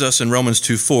reminds us in Romans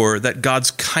 2:4 that God's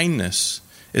kindness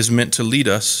is meant to lead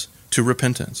us to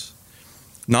repentance.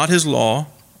 Not his law,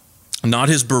 not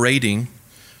his berating,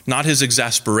 not his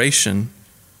exasperation,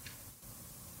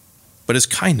 but his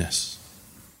kindness.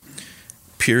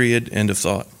 Period. End of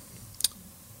thought.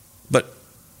 But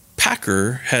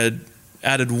Packer had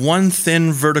added one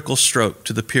thin vertical stroke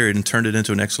to the period and turned it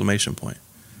into an exclamation point.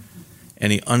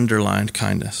 And he underlined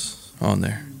kindness on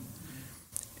there.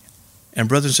 And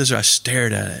brothers and sisters, I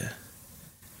stared at it.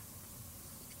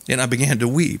 And I began to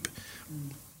weep.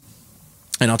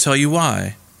 And I'll tell you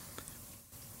why.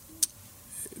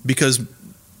 Because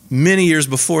many years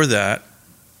before that,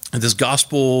 this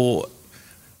gospel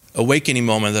awakening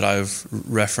moment that I've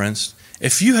referenced,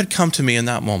 if you had come to me in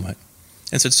that moment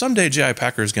and said, someday J.I.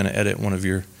 Packer is going to edit one of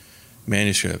your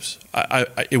manuscripts,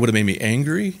 it would have made me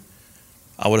angry.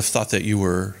 I would have thought that you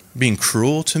were being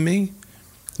cruel to me,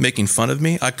 making fun of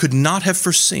me. I could not have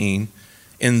foreseen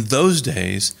in those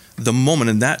days, the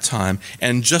moment in that time,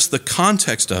 and just the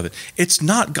context of it. It's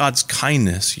not God's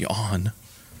kindness, yawn,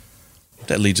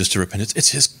 that leads us to repentance. It's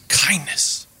his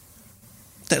kindness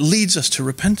that leads us to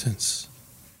repentance.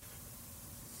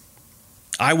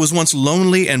 I was once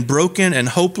lonely and broken and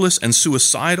hopeless and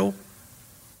suicidal.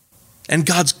 And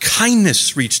God's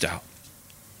kindness reached out.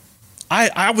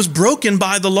 I was broken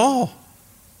by the law.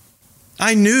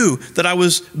 I knew that I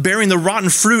was bearing the rotten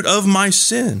fruit of my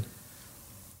sin.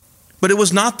 But it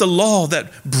was not the law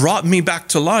that brought me back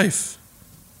to life.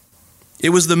 It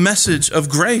was the message of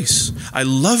grace. I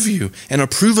love you and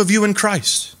approve of you in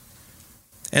Christ.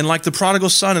 And like the prodigal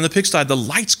son in the pigsty, the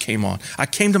lights came on. I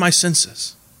came to my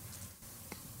senses.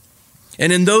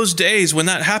 And in those days when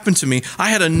that happened to me, I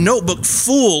had a notebook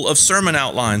full of sermon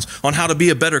outlines on how to be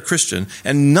a better Christian,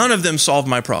 and none of them solved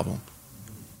my problem.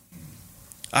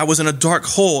 I was in a dark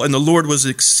hole, and the Lord was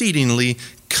exceedingly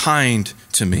kind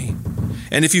to me.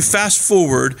 And if you fast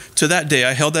forward to that day,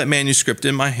 I held that manuscript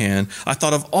in my hand. I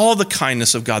thought of all the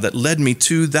kindness of God that led me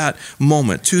to that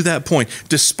moment, to that point.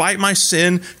 Despite my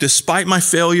sin, despite my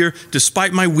failure,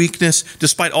 despite my weakness,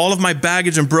 despite all of my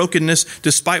baggage and brokenness,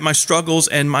 despite my struggles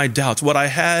and my doubts, what I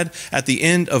had at the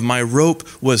end of my rope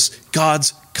was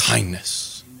God's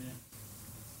kindness.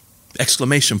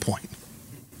 Exclamation point.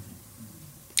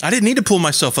 I didn't need to pull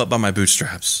myself up by my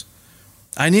bootstraps.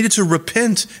 I needed to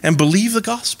repent and believe the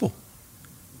gospel.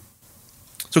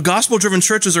 So gospel-driven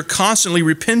churches are constantly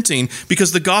repenting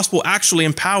because the gospel actually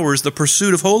empowers the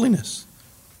pursuit of holiness.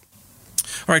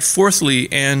 All right,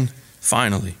 fourthly and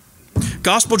finally,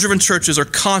 gospel-driven churches are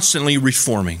constantly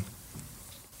reforming.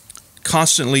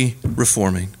 Constantly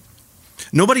reforming.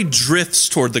 Nobody drifts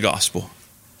toward the gospel.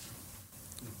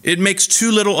 It makes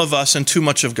too little of us and too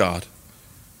much of God.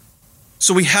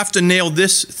 So we have to nail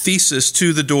this thesis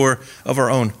to the door of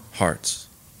our own hearts.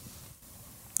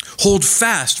 Hold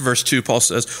fast, verse 2, Paul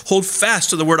says, hold fast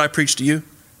to the word I preached to you,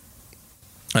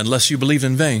 unless you believed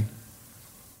in vain.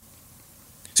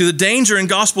 See, the danger in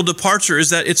gospel departure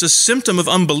is that it's a symptom of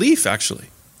unbelief, actually.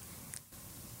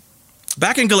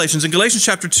 Back in Galatians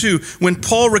chapter 2, when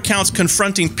Paul recounts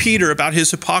confronting Peter about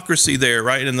his hypocrisy there,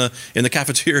 right, in the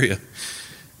cafeteria,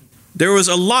 there was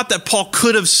a lot that Paul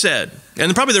could have said.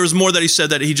 And probably there was more that he said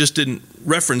that he just didn't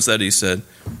reference that he said.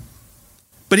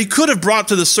 But he could have brought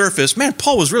to the surface, man,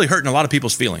 Paul was really hurting a lot of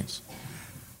people's feelings.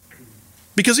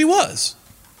 Because he was.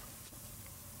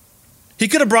 He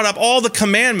could have brought up all the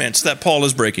commandments that Paul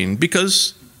is breaking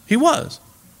because he was.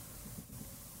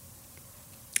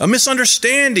 A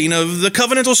misunderstanding of the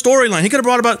covenantal storyline. He could have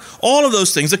brought about all of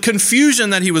those things, the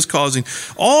confusion that he was causing,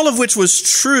 all of which was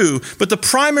true. But the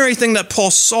primary thing that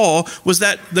Paul saw was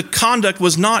that the conduct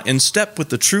was not in step with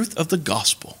the truth of the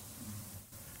gospel.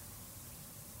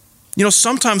 You know,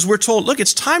 sometimes we're told, look,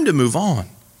 it's time to move on.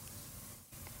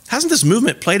 Hasn't this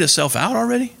movement played itself out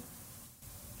already?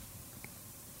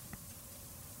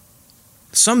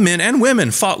 Some men and women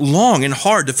fought long and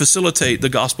hard to facilitate the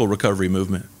gospel recovery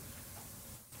movement.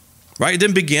 Right? It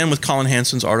didn't begin with Colin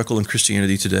Hansen's article in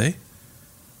Christianity Today.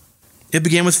 It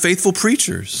began with faithful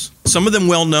preachers, some of them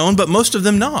well known, but most of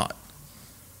them not,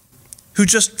 who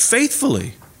just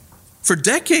faithfully, for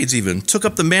decades even, took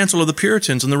up the mantle of the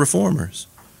Puritans and the Reformers,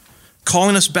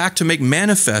 calling us back to make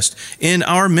manifest in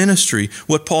our ministry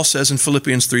what Paul says in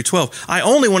Philippians 3:12. I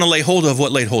only want to lay hold of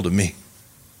what laid hold of me.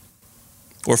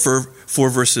 Or for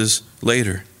 4 verses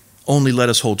later, only let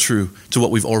us hold true to what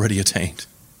we've already attained.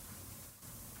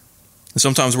 And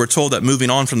sometimes we're told that moving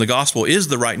on from the gospel is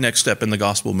the right next step in the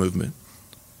gospel movement.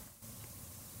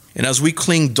 And as we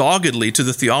cling doggedly to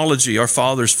the theology our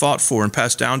fathers fought for and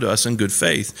passed down to us in good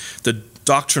faith, the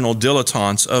doctrinal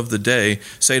dilettantes of the day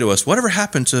say to us, whatever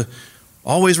happened to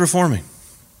always reforming?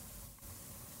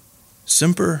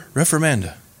 Semper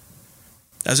reformanda.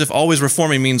 As if always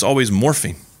reforming means always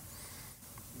morphing.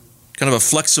 Kind of a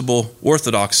flexible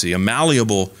orthodoxy, a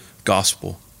malleable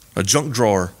gospel, a junk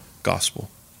drawer gospel.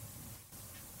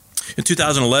 In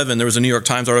 2011, there was a New York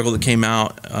Times article that came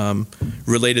out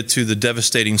related to the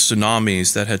devastating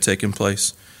tsunamis that had taken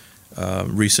place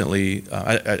recently,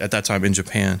 at that time in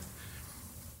Japan.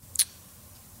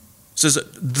 It says,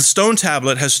 the stone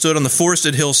tablet has stood on the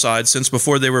forested hillside since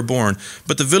before they were born,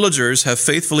 but the villagers have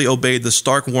faithfully obeyed the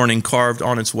stark warning carved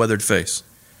on its weathered face.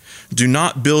 Do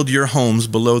not build your homes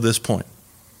below this point.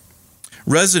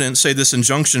 Residents say this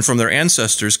injunction from their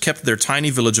ancestors kept their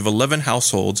tiny village of 11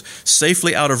 households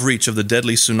safely out of reach of the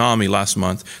deadly tsunami last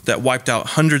month that wiped out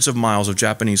hundreds of miles of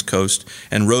Japanese coast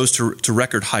and rose to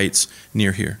record heights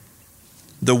near here.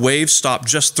 The waves stopped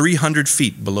just 300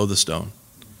 feet below the stone.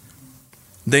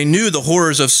 They knew the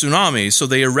horrors of tsunamis, so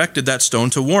they erected that stone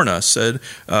to warn us, said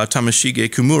Tamashige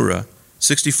Kumura,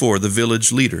 64, the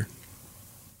village leader.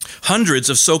 Hundreds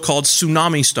of so-called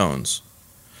tsunami stones,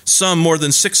 some more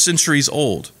than 6 centuries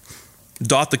old,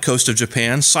 dot the coast of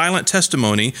Japan, silent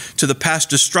testimony to the past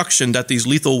destruction that these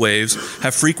lethal waves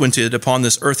have frequented upon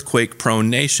this earthquake-prone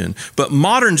nation. But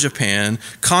modern Japan,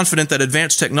 confident that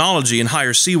advanced technology and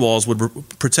higher seawalls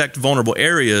would protect vulnerable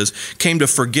areas, came to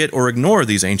forget or ignore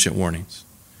these ancient warnings,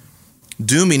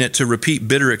 dooming it to repeat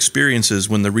bitter experiences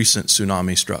when the recent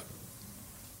tsunami struck.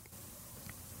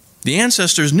 The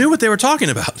ancestors knew what they were talking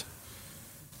about.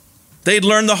 They'd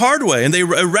learned the hard way, and they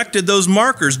erected those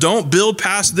markers. Don't build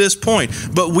past this point.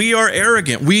 But we are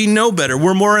arrogant. We know better.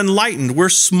 We're more enlightened. We're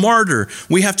smarter.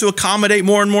 We have to accommodate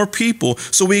more and more people,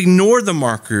 so we ignore the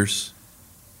markers.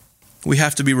 We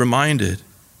have to be reminded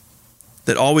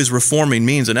that always reforming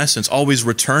means, in essence, always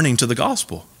returning to the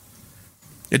gospel.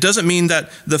 It doesn't mean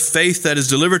that the faith that is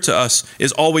delivered to us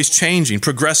is always changing,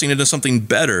 progressing into something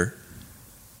better.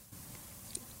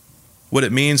 What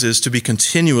it means is to be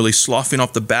continually sloughing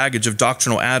off the baggage of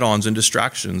doctrinal add-ons and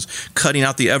distractions, cutting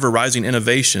out the ever-rising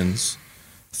innovations,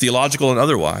 theological and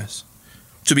otherwise.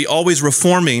 To be always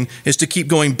reforming is to keep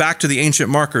going back to the ancient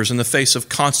markers in the face of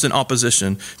constant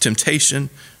opposition, temptation,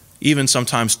 even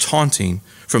sometimes taunting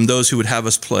from those who would have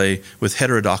us play with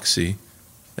heterodoxy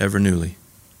ever newly.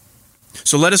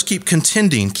 So let us keep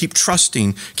contending, keep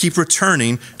trusting, keep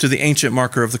returning to the ancient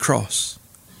marker of the cross.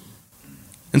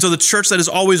 And so the church that is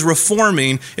always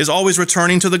reforming is always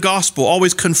returning to the gospel,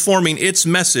 always conforming its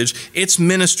message, its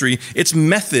ministry, its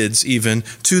methods even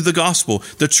to the gospel.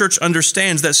 The church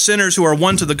understands that sinners who are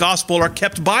won to the gospel are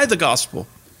kept by the gospel.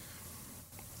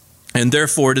 And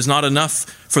therefore, it is not enough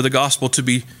for the gospel to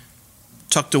be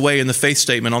tucked away in the faith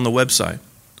statement on the website,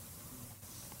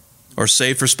 or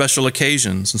saved for special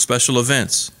occasions and special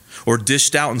events, or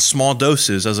dished out in small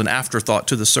doses as an afterthought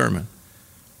to the sermon.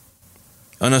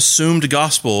 An assumed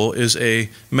gospel is a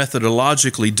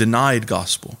methodologically denied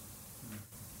gospel.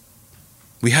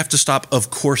 We have to stop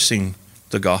of-coursing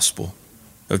the gospel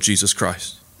of Jesus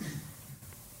Christ.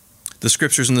 The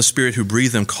scriptures and the Spirit who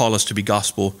breathe them call us to be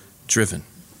gospel-driven.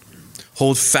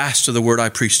 Hold fast to the word I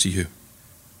preach to you,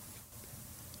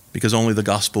 because only the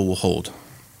gospel will hold.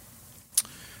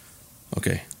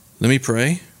 Okay, let me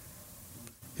pray,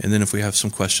 and then if we have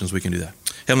some questions, we can do that.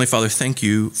 Heavenly Father, thank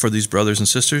you for these brothers and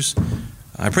sisters.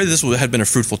 I pray that this had been a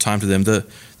fruitful time to them.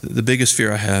 The biggest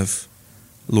fear I have,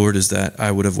 Lord, is that I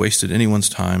would have wasted anyone's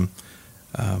time.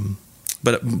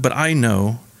 But I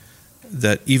know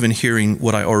that even hearing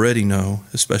what I already know,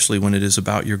 especially when it is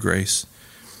about your grace,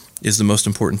 is the most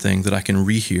important thing that I can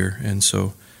rehear. And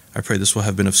so I pray this will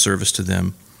have been of service to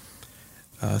them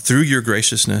through your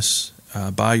graciousness,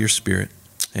 by your Spirit.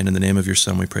 And in the name of your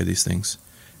Son, we pray these things.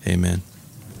 Amen.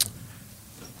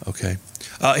 Okay.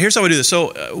 Here's how we do this.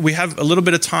 So we have a little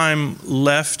bit of time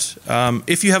left.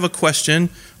 If you have a question,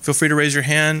 feel free to raise your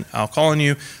hand. I'll call on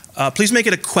you. Please make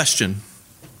it a question,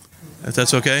 if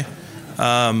that's okay.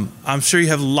 I'm sure you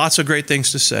have lots of great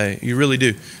things to say. You really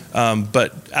do.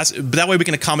 But that way we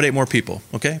can accommodate more people.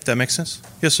 Okay, if that makes sense.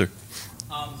 Yes, sir.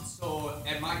 So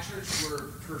at my church, we're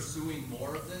pursuing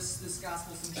more of this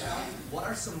gospel centrality. What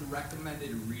are some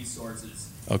recommended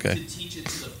resources to teach it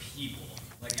to the people?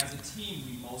 Like as a team,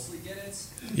 we mostly get it.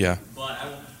 Yeah. But I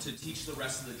want to teach the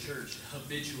rest of the church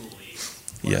habitually.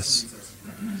 Yes.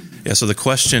 Yeah, so the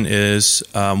question is,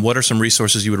 what are some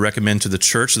resources you would recommend to the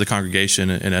church, to the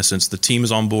congregation? In essence, the team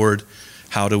is on board.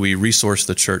 How do we resource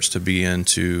the church to begin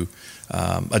to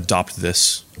adopt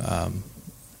this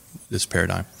this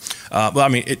paradigm? Well, I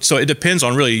mean, so it depends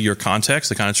on really your context,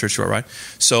 the kind of church you are, right?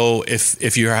 So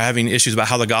if you're having issues about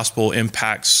how the gospel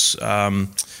impacts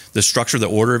the structure, the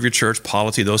order of your church,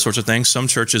 polity, those sorts of things. Some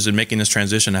churches in making this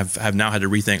transition have now had to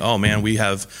rethink, oh man, we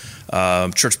have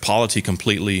church polity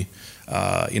completely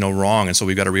wrong, and so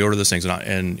we've got to reorder those things.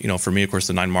 And for me, of course,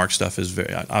 the 9 Mark stuff is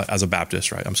very, as a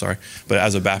Baptist, right? I'm sorry, but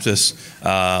as a Baptist,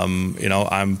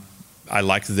 I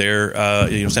like their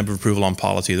stamp of approval on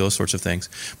polity, those sorts of things.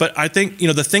 But I think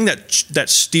the thing that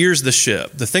steers the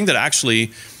ship, the thing that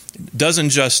actually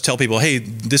doesn't just tell people, hey,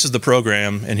 this is the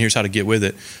program and here's how to get with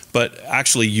it, but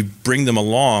actually you bring them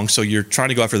along, so you're trying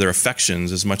to go after their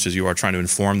affections as much as you are trying to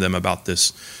inform them about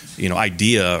this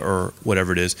idea or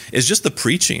whatever it is just the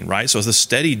preaching, right? So it's a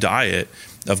steady diet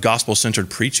of gospel-centered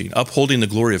preaching, upholding the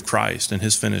glory of Christ and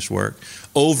his finished work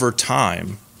over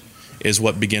time is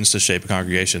what begins to shape a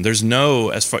congregation. There's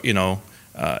no, you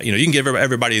can give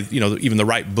everybody, even the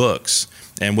right books,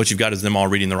 and what you've got is them all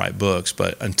reading the right books.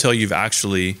 But until you've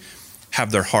actually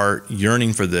have their heart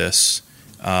yearning for this,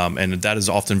 and that is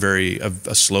often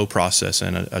a slow process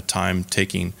and a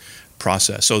time-taking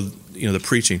process. So, the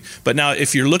preaching. But now,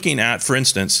 if you're looking at, for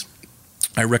instance,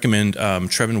 I recommend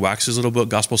Trevin Wax's little book,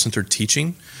 Gospel-Centered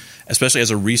Teaching. especially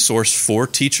as a resource for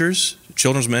teachers,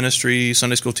 children's ministry,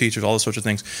 Sunday school teachers, all those sorts of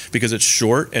things, because it's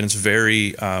short and it's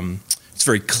very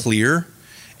clear,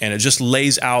 and it just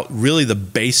lays out really the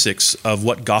basics of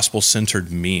what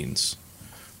gospel-centered means.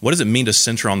 What does it mean to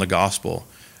center on the gospel?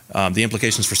 The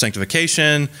implications for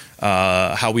sanctification,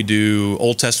 how we do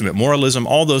Old Testament moralism,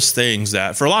 all those things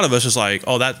that for a lot of us is like,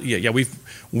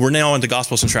 we're now into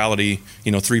gospel centrality,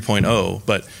 3.0.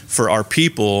 But for our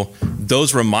people,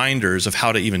 those reminders of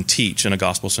how to even teach in a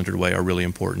gospel-centered way are really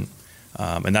important.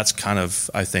 And that's kind of,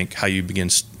 I think, how you begin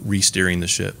re-steering the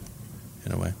ship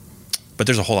in a way. But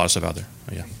there's a whole lot of stuff out there.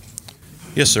 Yeah.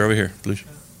 Yes, sir, over here. Please.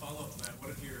 Follow up to that.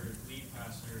 What if your lead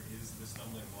pastor is the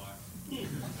stumbling block?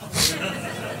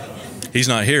 He's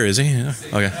not here, is he?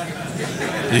 Okay.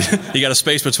 You got a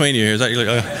space between you. Is that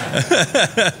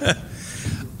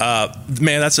okay.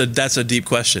 Man, that's a deep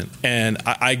question, and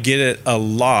I get it a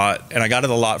lot, and I got it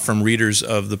a lot from readers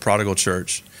of the Prodigal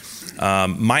Church.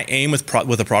 My aim with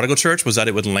the Prodigal Church was that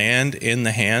it would land in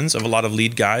the hands of a lot of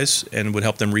lead guys and would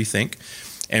help them rethink.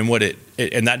 And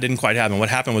and that didn't quite happen. What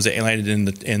happened was it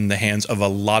landed in the hands of a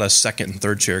lot of second and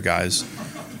third chair guys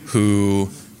who.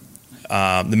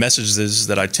 The messages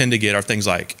that I tend to get are things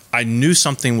like, I knew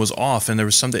something was off and there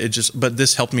was something, but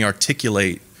this helped me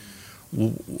articulate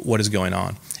what is going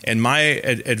on. And my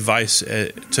advice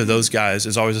to those guys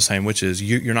is always the same, which is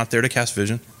you're not there to cast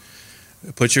vision.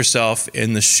 Put yourself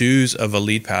in the shoes of a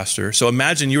lead pastor. So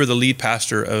imagine you were the lead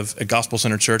pastor of a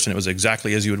gospel-centered church, and it was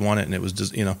exactly as you would want it, and it was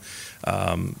just, it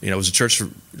was a church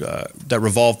that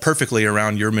revolved perfectly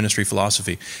around your ministry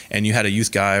philosophy, and you had a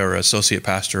youth guy or associate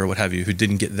pastor or what have you who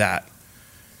didn't get that.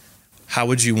 How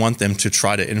would you want them to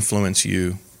try to influence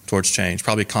you towards change?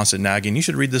 Probably constant nagging. You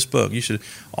should read this book. You should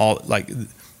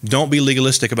don't be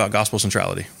legalistic about gospel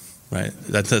centrality, right?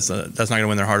 That's not going to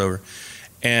win their heart over.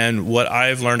 And what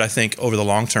I've learned, I think, over the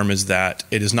long term is that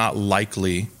it is not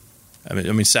likely, I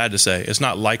mean, sad to say, it's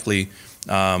not likely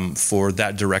for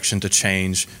that direction to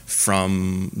change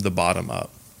from the bottom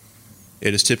up.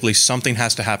 It is typically something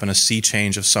has to happen, a sea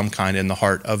change of some kind in the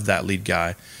heart of that lead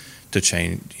guy to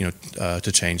change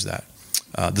that.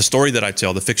 The story that I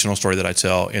tell, the fictional story that I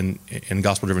tell in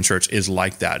Gospel Driven Church is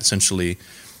like that. Essentially,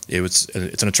 it's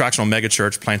an attractional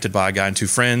megachurch planted by a guy and two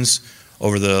friends.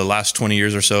 Over the last 20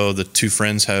 years or so, the two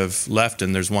friends have left,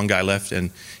 and there's one guy left, and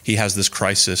he has this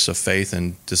crisis of faith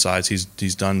and decides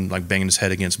he's done like banging his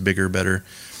head against bigger, better,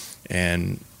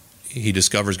 and he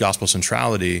discovers gospel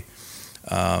centrality,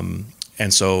 but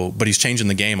he's changing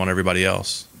the game on everybody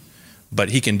else. But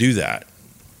he can do that.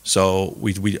 So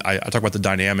I talk about the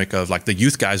dynamic of like the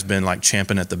youth guy's been like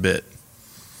champing at the bit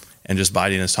and just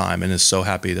biding his time and is so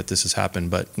happy that this has happened.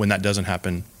 But when that doesn't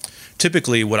happen,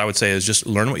 typically what I would say is just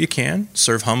learn what you can,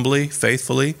 serve humbly,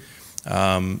 faithfully,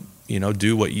 do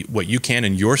what you can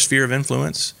in your sphere of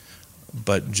influence,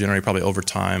 but generally probably over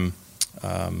time,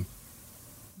 you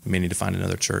may need to find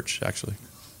another church actually.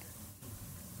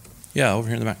 Yeah, over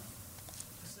here in the back.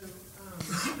 So,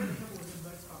 I've read a couple of good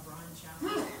books by Brian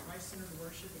Chappell, Christ-centered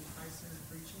worship and Christ-centered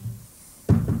preaching.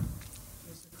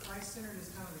 So Christ-centered is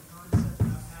kind of the concept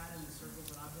that I've had in the circles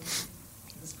that I've been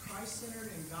in. Does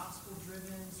Christ-centered and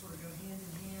gospel-driven sort of go hand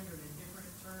in hand, or are they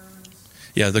different terms?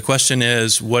 Yeah, the question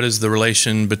is, what is the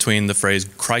relation between the phrase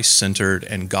Christ-centered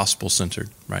and gospel-centered,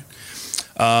 right?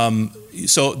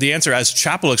 So the answer, as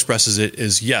Chappell expresses it,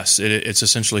 is yes. It's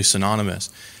essentially synonymous.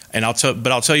 And I'll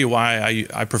tell you why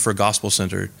I prefer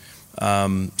gospel-centered.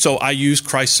 So I use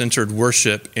Christ-centered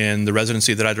worship in the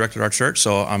residency that I directed our church.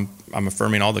 So I'm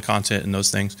affirming all the content and those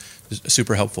things. It's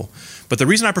super helpful. But the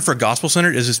reason I prefer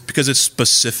gospel-centered is because it's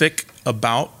specific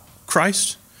about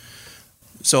Christ.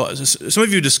 So some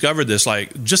of you discovered this,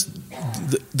 like just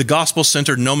the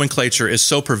gospel-centered nomenclature is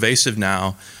so pervasive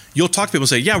now. You'll talk to people and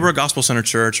say, yeah, we're a gospel-centered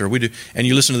church, or we do, and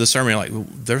you listen to the sermon, you're like, well,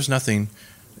 there's nothing.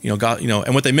 God,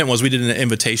 and what they meant was we did an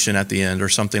invitation at the end or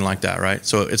something like that, right?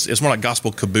 So it's more like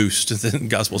gospel caboosed than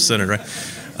gospel centered,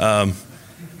 right?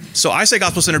 So I say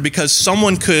gospel centered because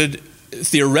someone could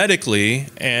theoretically,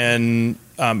 and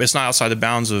it's not outside the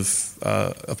bounds of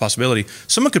a possibility,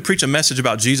 someone could preach a message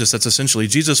about Jesus that's essentially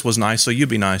Jesus was nice, so you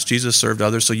be nice. Jesus served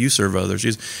others, so you serve others.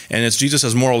 And it's Jesus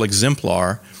as moral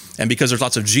exemplar. And because there's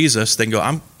lots of Jesus, they can go,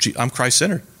 I'm Christ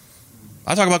centered.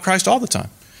 I talk about Christ all the time.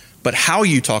 But how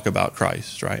you talk about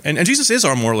Christ, right? And Jesus is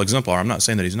our moral exemplar. I'm not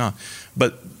saying that he's not.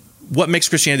 But what makes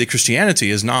Christianity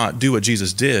is not do what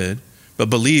Jesus did, but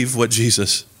believe what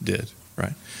Jesus did,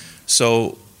 right?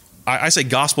 So I say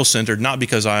gospel-centered, not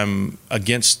because I'm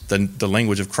against the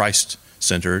language of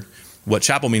Christ-centered. What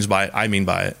Chappell means by it, I mean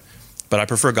by it. But I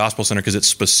prefer gospel-centered because it's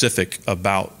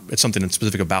something that's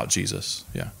specific about Jesus.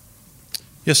 Yeah.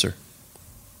 Yes, sir.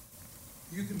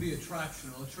 You can be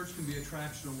attractional. A church can be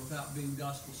attractional without being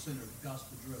gospel-centered,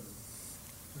 gospel-driven.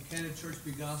 So can a church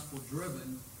be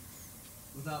gospel-driven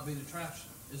without being attractional?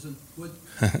 Is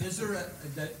there an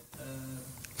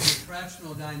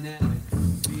attractional dynamic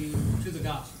to the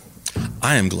gospel?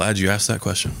 I am glad you asked that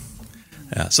question.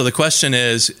 Yeah. So the question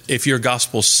is, if you're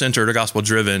gospel-centered or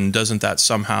gospel-driven, doesn't that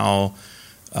somehow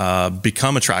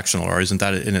become attractional, or isn't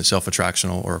that in itself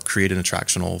attractional, or create an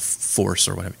attractional force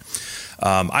or whatever?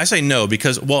 I say no,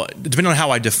 because, well, depending on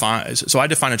how I define, so I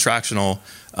define attractional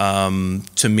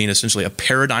to mean essentially a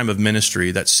paradigm of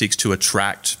ministry that seeks to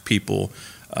attract people,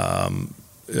 to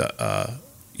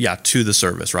the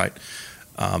service, right?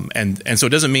 And so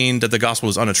it doesn't mean that the gospel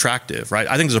is unattractive, right?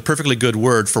 I think there's a perfectly good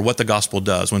word for what the gospel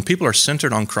does. When people are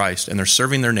centered on Christ and they're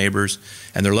serving their neighbors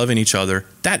and they're loving each other,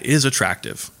 that is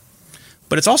attractive.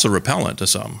 But it's also repellent to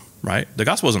some, right? The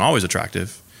gospel isn't always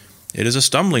attractive. It is a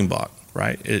stumbling block,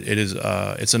 right?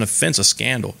 It's an offense, a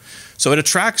scandal. So it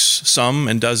attracts some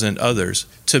and doesn't others.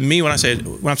 To me, when I'm saying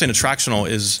attractional,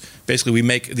 is basically we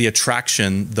make the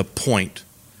attraction the point.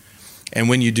 And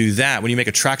when you do that, when you make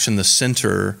attraction the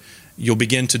center, you'll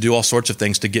begin to do all sorts of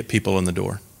things to get people in the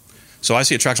door. So I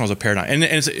see attractional as a paradigm. And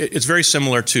it's very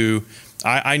similar to,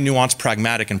 I nuance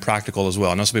pragmatic and practical as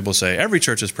well. I know some people say every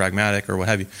church is pragmatic or what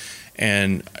have you.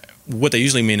 And what they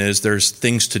usually mean is there's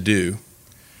things to do.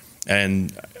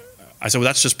 And I said, well,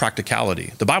 that's just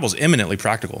practicality. The Bible's eminently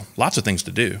practical. Lots of things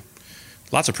to do.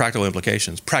 Lots of practical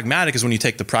implications. Pragmatic is when you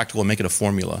take the practical and make it a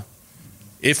formula.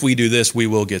 If we do this, we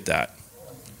will get that.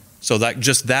 So that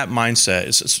mindset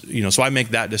is, so I make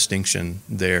that distinction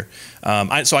there.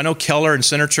 So I know Keller in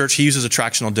Center Church, he uses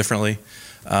attractional differently.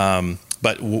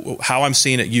 But how I'm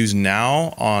seeing it used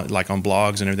now, on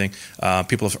blogs and everything,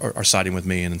 people are siding with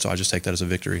me, and so I just take that as a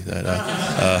victory. That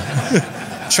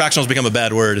attractional has become a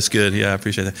bad word. It's good. Yeah, I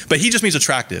appreciate that. But he just means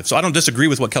attractive. So I don't disagree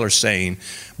with what Keller's saying.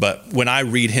 But when I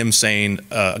read him saying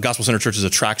a gospel-centered church is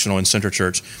attractional in Center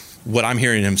Church, what I'm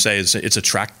hearing him say is it's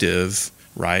attractive,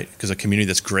 right? Because a community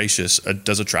that's gracious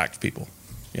does attract people.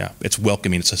 Yeah, it's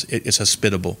welcoming. It's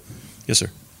hospitable. Yes, sir.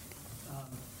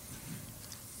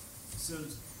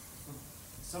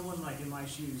 Someone like in my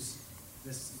shoes,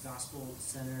 this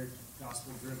gospel-centered,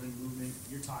 gospel-driven movement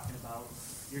you're talking about,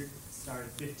 you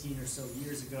started 15 or so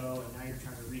years ago, and now you're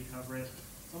trying to recover it.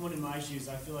 Someone in my shoes,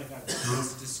 I feel like I've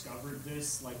just discovered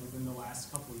this within the last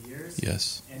couple of years.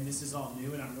 Yes. And this is all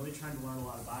new, and I'm really trying to learn a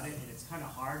lot about it. And it's kind of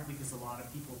hard because a lot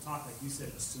of people talk, like you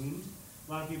said, assumed.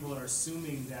 A lot of people are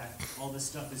assuming that all this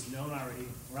stuff is known already.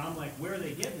 Where I'm like, where are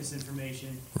they getting this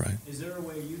information? Right. Is there a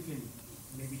way you can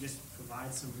maybe just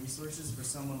provide some resources for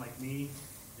someone like me,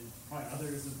 and probably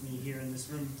others of me here in this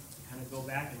room, to kind of go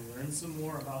back and learn some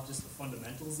more about just the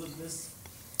fundamentals of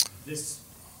this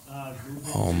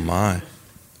movement? Oh my,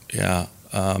 yeah.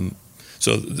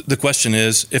 So the question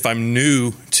is, if I'm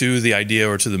new to the idea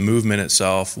or to the movement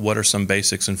itself, what are some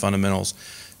basics and fundamentals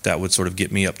that would sort of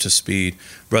get me up to speed?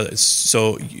 Brother,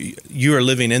 so you are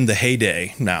living in the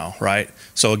heyday now, right?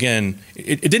 So again,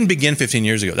 it didn't begin 15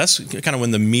 years ago. That's kind of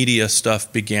when the media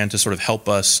stuff began to sort of help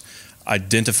us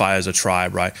identify as a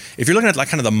tribe, right? If you're looking at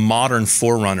kind of the modern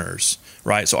forerunners,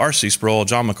 right? So R.C. Sproul,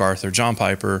 John MacArthur, John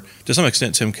Piper, to some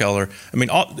extent Tim Keller. I mean,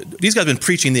 these guys have been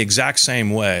preaching the exact same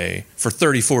way for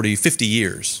 30, 40, 50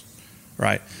 years,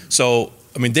 right? So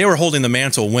I mean, they were holding the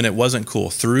mantle when it wasn't cool,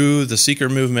 through the seeker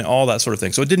movement, all that sort of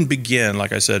thing. So it didn't begin,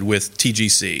 like I said, with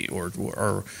TGC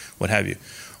or what have you.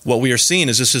 What we are seeing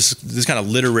is this kind of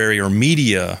literary or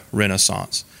media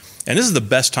renaissance. And this is the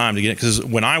best time to get in, because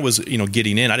when I was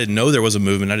getting in, I didn't know there was a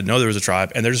movement. I didn't know there was a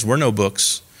tribe, and there just were no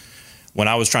books. When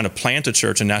I was trying to plant a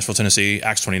church in Nashville, Tennessee,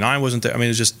 Acts 29 wasn't there. I mean,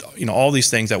 it's just all these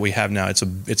things that we have now. It's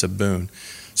a boon.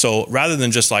 So rather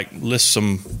than just list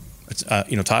some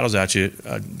titles at you,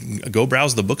 go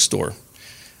browse the bookstore.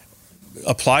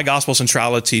 Apply gospel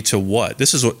centrality to what?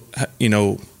 This is what,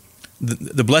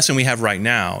 the blessing we have right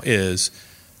now is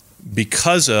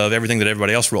because of everything that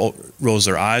everybody else rolls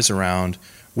their eyes around,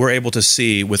 we're able to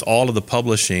see with all of the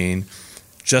publishing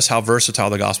just how versatile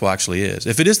the gospel actually is.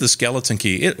 If it is the skeleton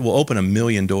key, it will open 1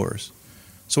 million doors.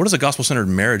 So what does a gospel-centered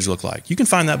marriage look like? You can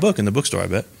find that book in the bookstore, I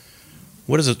bet.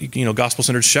 What does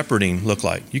gospel-centered shepherding look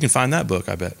like? You can find that book,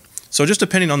 I bet. So just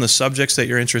depending on the subjects that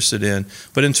you're interested in,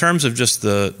 but in terms of just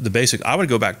the basic, I would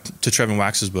go back to Trevin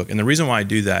Wax's book. And the reason why I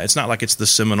do that, it's not like it's the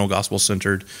seminal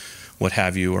gospel-centered what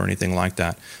have you or anything like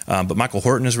that. But Michael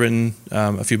Horton has written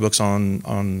a few books on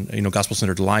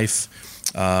gospel-centered life.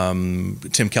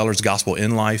 Tim Keller's Gospel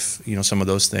in Life, some of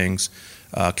those things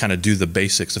kind of do the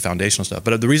basics, the foundational stuff.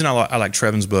 But the reason I like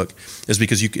Trevin's book is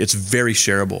because it's very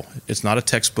shareable. It's not a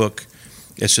textbook.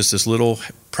 It's just this little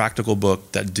practical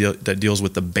book that deals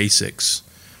with the basics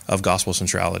of gospel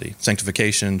centrality,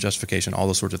 sanctification, justification, all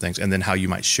those sorts of things, and then how you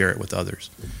might share it with others.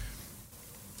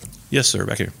 Yes, sir,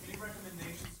 back here. Any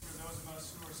recommendations for those of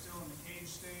us who are still in the cage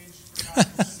stage for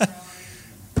gospel centrality?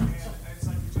 And it's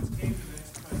like we just came to this,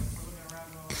 but we're looking around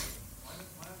and going,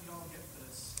 why don't you all get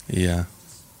this? Yeah.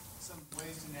 Just some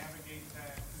ways to navigate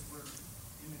that because we're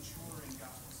immature in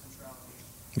gospel centrality.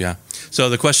 Yeah. So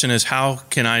the question is, how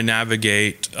can I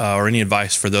navigate, or any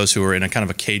advice for those who are in a kind of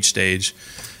a cage stage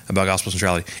about gospel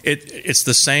centrality? It's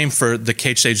the same for the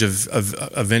cage stage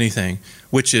of anything,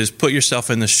 which is put yourself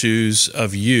in the shoes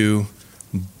of you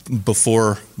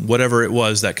before whatever it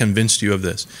was that convinced you of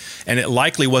this. And it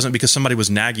likely wasn't because somebody was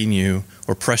nagging you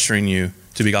or pressuring you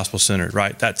to be gospel centered,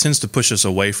 right? That tends to push us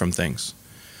away from things.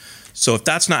 So if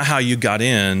that's not how you got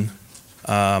in,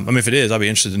 I mean, if it is, I'd be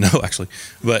interested to know, actually.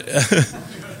 But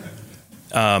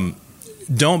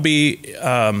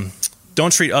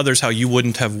don't treat others how you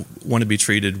wouldn't have want to be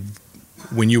treated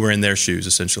when you were in their shoes,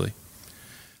 essentially.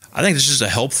 I think this is just a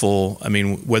helpful, I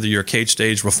mean, whether you're a cage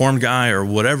stage reformed guy or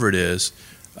whatever it is,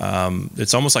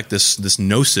 it's almost like this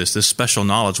gnosis, this special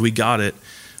knowledge. We got it.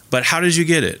 But how did you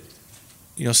get it?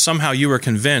 You know, somehow you were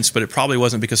convinced, but it probably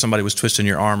wasn't because somebody was twisting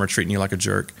your arm or treating you like a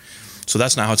jerk. So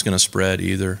that's not how it's going to spread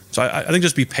either. So I think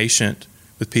just be patient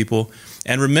with people.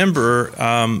 And remember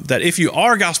that if you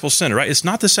are gospel-centered, right, it's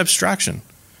not this abstraction.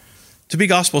 To be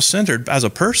gospel-centered as a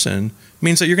person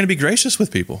means that you're going to be gracious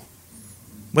with people,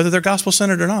 whether they're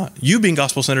gospel-centered or not. You being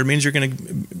gospel-centered means you're going to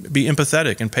be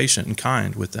empathetic and patient and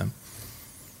kind with them.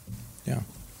 Yeah.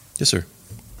 Yes, sir.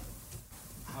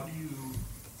 How do you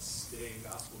stay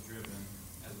gospel-driven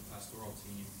as a pastoral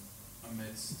team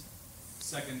amidst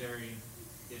secondary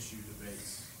issue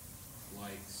debates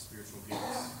like spiritual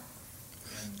gifts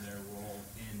and their role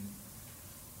in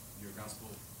your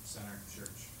gospel-centered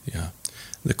church? Yeah.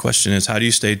 The question is, how do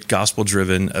you stay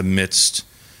gospel-driven amidst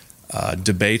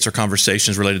debates or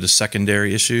conversations related to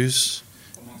secondary issues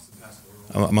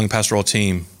among the pastoral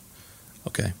team?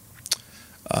 Okay.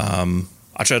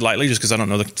 I tread lightly just because I don't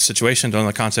know the situation, don't know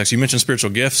the context. You mentioned spiritual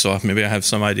gifts, so maybe I have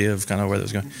some idea of kind of where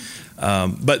that's going.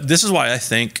 But this is why I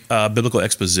think biblical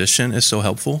exposition is so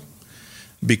helpful,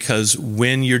 because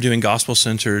when you're doing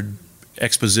gospel-centered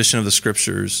exposition of the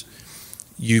scriptures,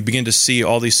 you begin to see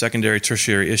all these secondary,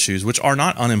 tertiary issues, which are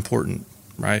not unimportant,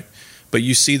 right? But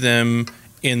you see them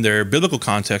in their biblical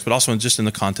context, but also just in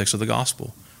the context of the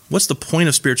gospel. What's the point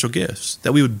of spiritual gifts?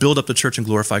 That we would build up the church and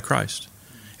glorify Christ.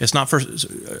 It's not for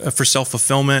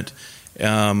self-fulfillment.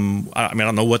 I mean, I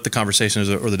don't know what the conversation is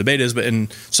or the debate is, but in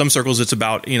some circles it's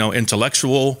about,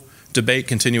 intellectual debate,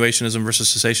 continuationism versus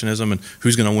cessationism, and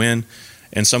who's going to win.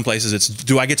 In some places it's,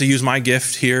 do I get to use my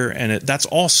gift here? And that's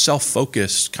all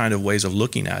self-focused kind of ways of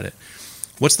looking at it.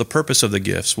 What's the purpose of the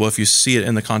gifts? Well, if you see it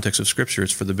in the context of Scripture,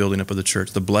 it's for the building up of the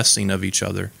church, the blessing of each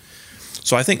other.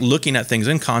 So I think looking at things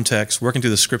in context, working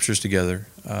through the Scriptures together.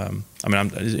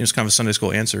 It's kind of a Sunday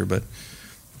school answer, but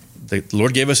the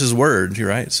Lord gave us His Word,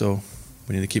 right? So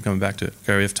we need to keep coming back to it.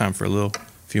 Okay, we have time for a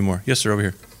few more. Yes, sir, over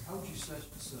here. How would you suggest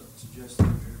the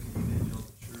American Evangelical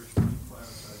Church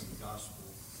prioritize the gospel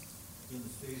in the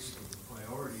face of the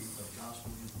priority of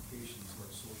gospel implications like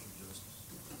social justice?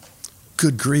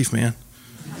 Good grief, man.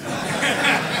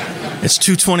 It's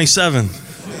 2:27.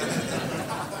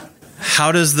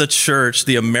 How does the church,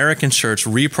 the American church,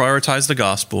 reprioritize the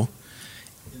gospel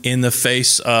in the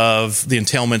face of the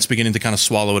entailments beginning to kind of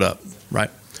swallow it up, right?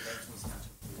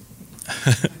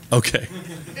 Okay.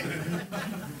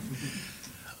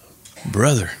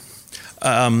 Brother.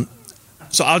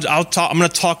 So I'll talk. I'm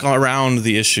going to talk around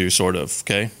the issue, sort of,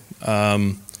 okay?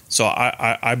 So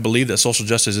I believe that social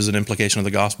justice is an implication of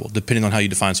the gospel, depending on how you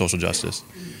define social justice.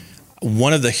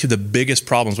 One of the biggest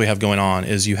problems we have going on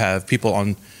is you have people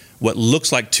on what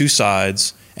looks like two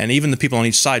sides, and even the people on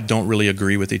each side don't really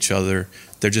agree with each other.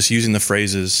 They're just using the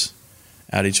phrases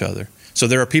at each other. So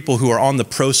there are people who are on the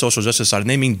pro-social justice side, and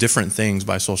they mean different things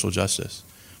by social justice.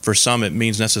 For some, it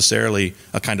means necessarily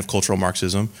a kind of cultural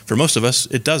Marxism. For most of us,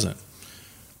 it doesn't.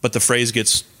 But the phrase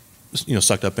gets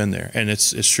sucked up in there, and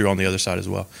it's true on the other side as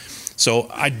well. So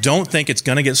I don't think it's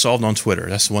going to get solved on Twitter.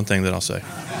 That's one thing that I'll say.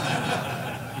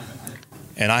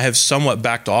 And I have somewhat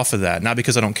backed off of that, not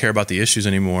because I don't care about the issues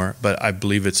anymore, but I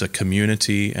believe it's a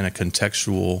community and a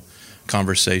contextual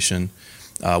conversation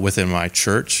within my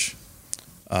church,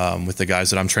 with the guys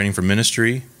that I'm training for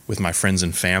ministry, with my friends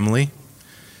and family.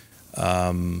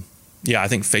 I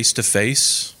think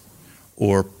face-to-face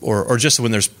or just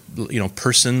when there's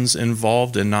persons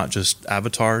involved and not just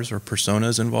avatars or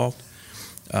personas involved.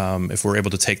 If we're able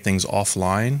to take things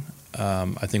offline,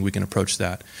 I think we can approach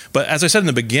that. But as I said in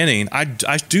the beginning, I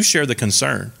do share the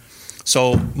concern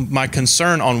So my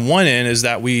concern on one end is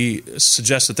that we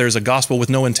suggest that there's a gospel with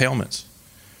no entailments,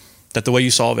 that the way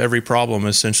you solve every problem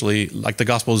essentially, like the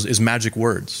gospel is magic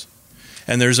words.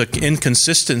 And there's an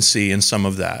inconsistency in some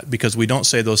of that because we don't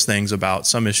say those things about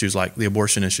some issues like the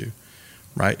abortion issue,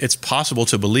 right? It's possible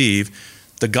to believe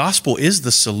the gospel is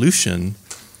the solution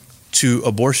to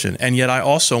abortion. And yet I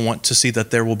also want to see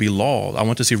that there will be law. I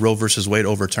want to see Roe versus Wade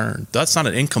overturned. That's not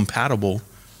an incompatible.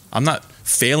 I'm not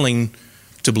failing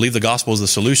to believe the gospel is the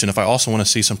solution if I also want to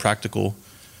see some practical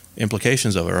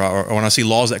implications of it, or when I see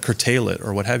laws that curtail it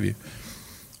or what have you.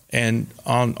 And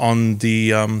on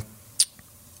the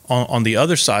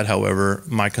other side, however,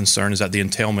 my concern is that the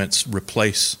entailments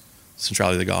replace the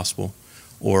centrality of the gospel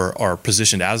or are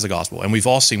positioned as the gospel. And we've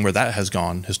all seen where that has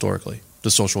gone historically,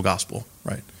 the social gospel,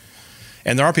 right?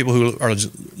 And there are people who are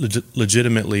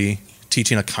legitimately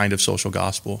teaching a kind of social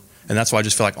gospel. And that's why I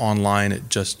just feel like online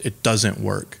it doesn't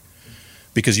work.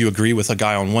 Because you agree with a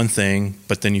guy on one thing,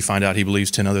 but then you find out he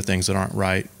believes 10 other things that aren't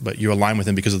right, but you align with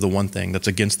him because of the one thing that's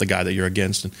against the guy that you're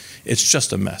against. And it's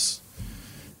just a mess.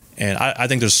 And I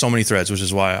think there's so many threads, which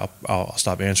is why I'll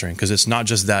stop answering, because it's not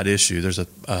just that issue. There's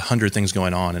 100 things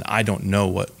going on, and I don't know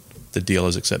what the deal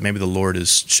is, except maybe the Lord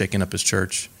is shaking up his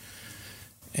church.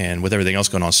 And with everything else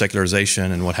going on,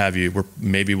 secularization and what have you,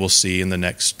 maybe we'll see in the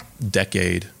next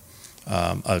decade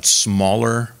a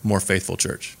smaller, more faithful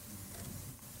church.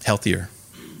 Healthier,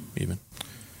 even.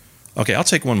 Okay, I'll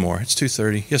take one more. It's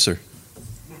 2:30. Yes, sir.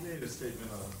 You made a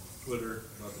statement on Twitter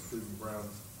about the Cleveland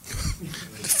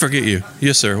Browns. Forget you.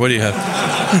 Yes, sir. What do you have?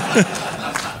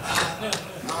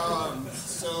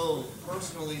 So,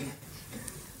 personally,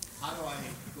 how do I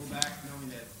go back knowing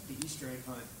that the Easter egg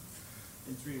hunt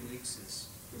in 3 weeks is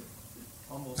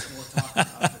almost more talked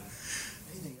about than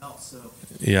anything else? So,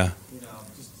 yeah.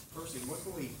 Just personally, what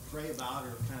can we pray about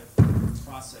or kind of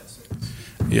process it?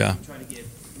 Yeah. Try to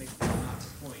make that not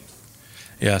the point.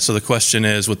 Yeah, so the question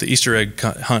is, with the Easter egg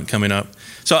hunt coming up,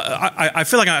 so I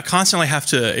feel like I constantly have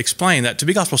to explain that to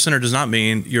be gospel-centered does not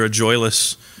mean you're a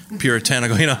joyless,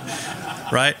 puritanical,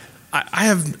 right? I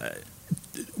have,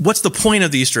 what's the point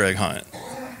of the Easter egg hunt?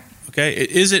 Okay,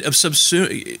 is it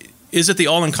the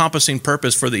all-encompassing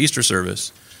purpose for the Easter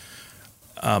service?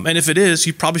 And if it is,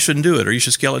 you probably shouldn't do it, or you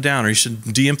should scale it down, or you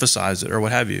should de-emphasize it, or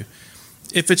what have you.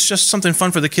 If it's just something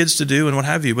fun for the kids to do and what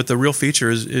have you, but the real feature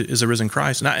is a risen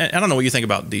Christ. And I don't know what you think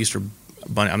about the Easter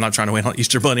Bunny. I'm not trying to wait on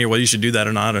Easter Bunny or whether you should do that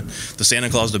or not, or the Santa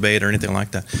Claus debate or anything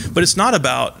like that. But it's not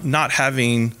about not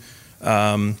having,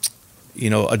 a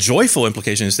joyful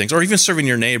implication of these things, or even serving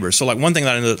your neighbors. So like one thing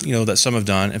that I know, that some have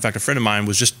done, in fact, a friend of mine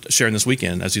was just sharing this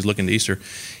weekend as he's looking to Easter.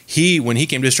 When he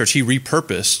came to his church, he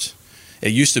repurposed.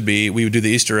 It used to be we would do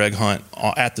the Easter egg hunt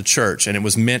at the church, and it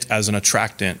was meant as an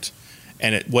attractant.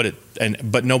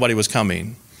 But nobody was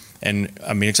coming,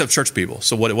 except church people.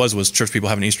 So what it was church people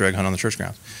having an Easter egg hunt on the church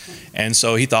grounds. And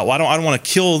so he thought, well, I don't want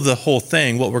to kill the whole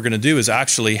thing. What we're going to do is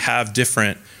actually have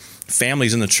different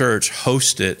families in the church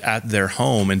host it at their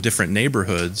home in different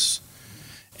neighborhoods,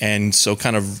 and so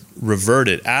kind of revert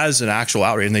it as an actual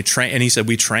outreach. And he said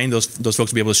we trained those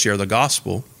folks to be able to share the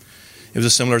gospel. It was a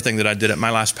similar thing that I did at my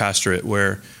last pastorate,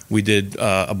 where we did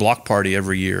a block party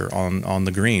every year on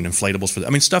the green, inflatables for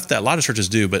them. Stuff that a lot of churches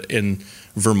do, but in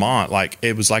Vermont,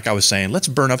 it was like I was saying, let's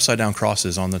burn upside down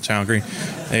crosses on the town green.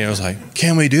 And I was like,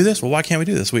 can we do this? Well, why can't we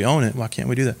do this? We own it. Why can't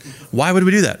we do that? Why would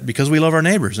we do that? Because we love our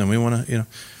neighbors and we want to,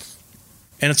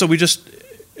 And so we just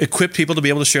equipped people to be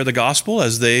able to share the gospel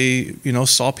as they,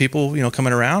 saw people,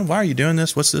 coming around. Why are you doing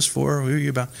this? What's this for? Who are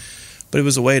you about? But it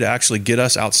was a way to actually get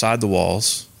us outside the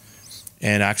walls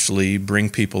and actually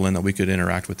bring people in that we could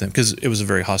interact with them, because it was a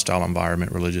very hostile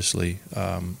environment religiously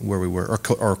where we were,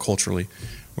 or culturally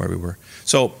where we were.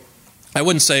 So I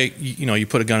wouldn't say, you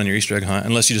put a gun in your Easter egg hunt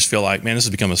unless you just feel like, man, this has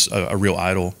become a real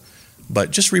idol. But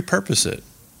just repurpose it.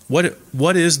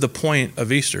 What is the point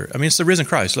of Easter? It's the risen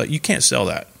Christ. You can't sell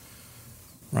that,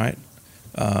 right?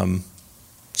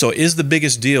 So is the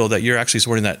biggest deal that you're actually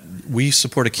supporting that we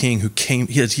support a king who came,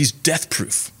 he's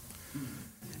death-proof.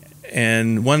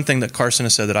 And one thing that Carson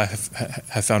has said that I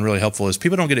have found really helpful is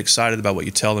people don't get excited about what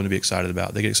you tell them to be excited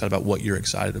about. They get excited about what you're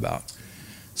excited about.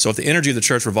 So if the energy of the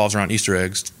church revolves around Easter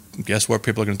eggs, guess what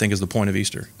people are going to think is the point of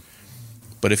Easter?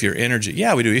 But if your energy,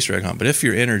 we do Easter egg hunt, but if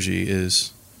your energy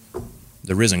is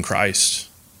the risen Christ,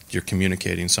 you're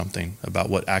communicating something about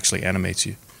what actually animates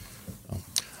you.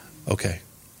 Okay.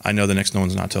 I know the next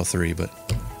one's not till 3, but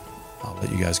I'll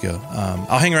let you guys go.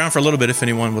 I'll hang around for a little bit if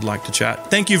anyone would like to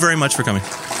chat. Thank you very much for coming.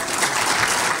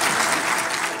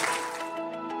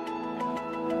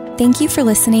 Thank you for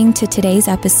listening to today's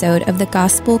episode of the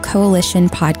Gospel Coalition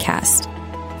podcast.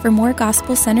 For more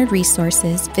gospel-centered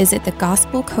resources, visit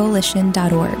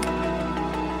thegospelcoalition.org.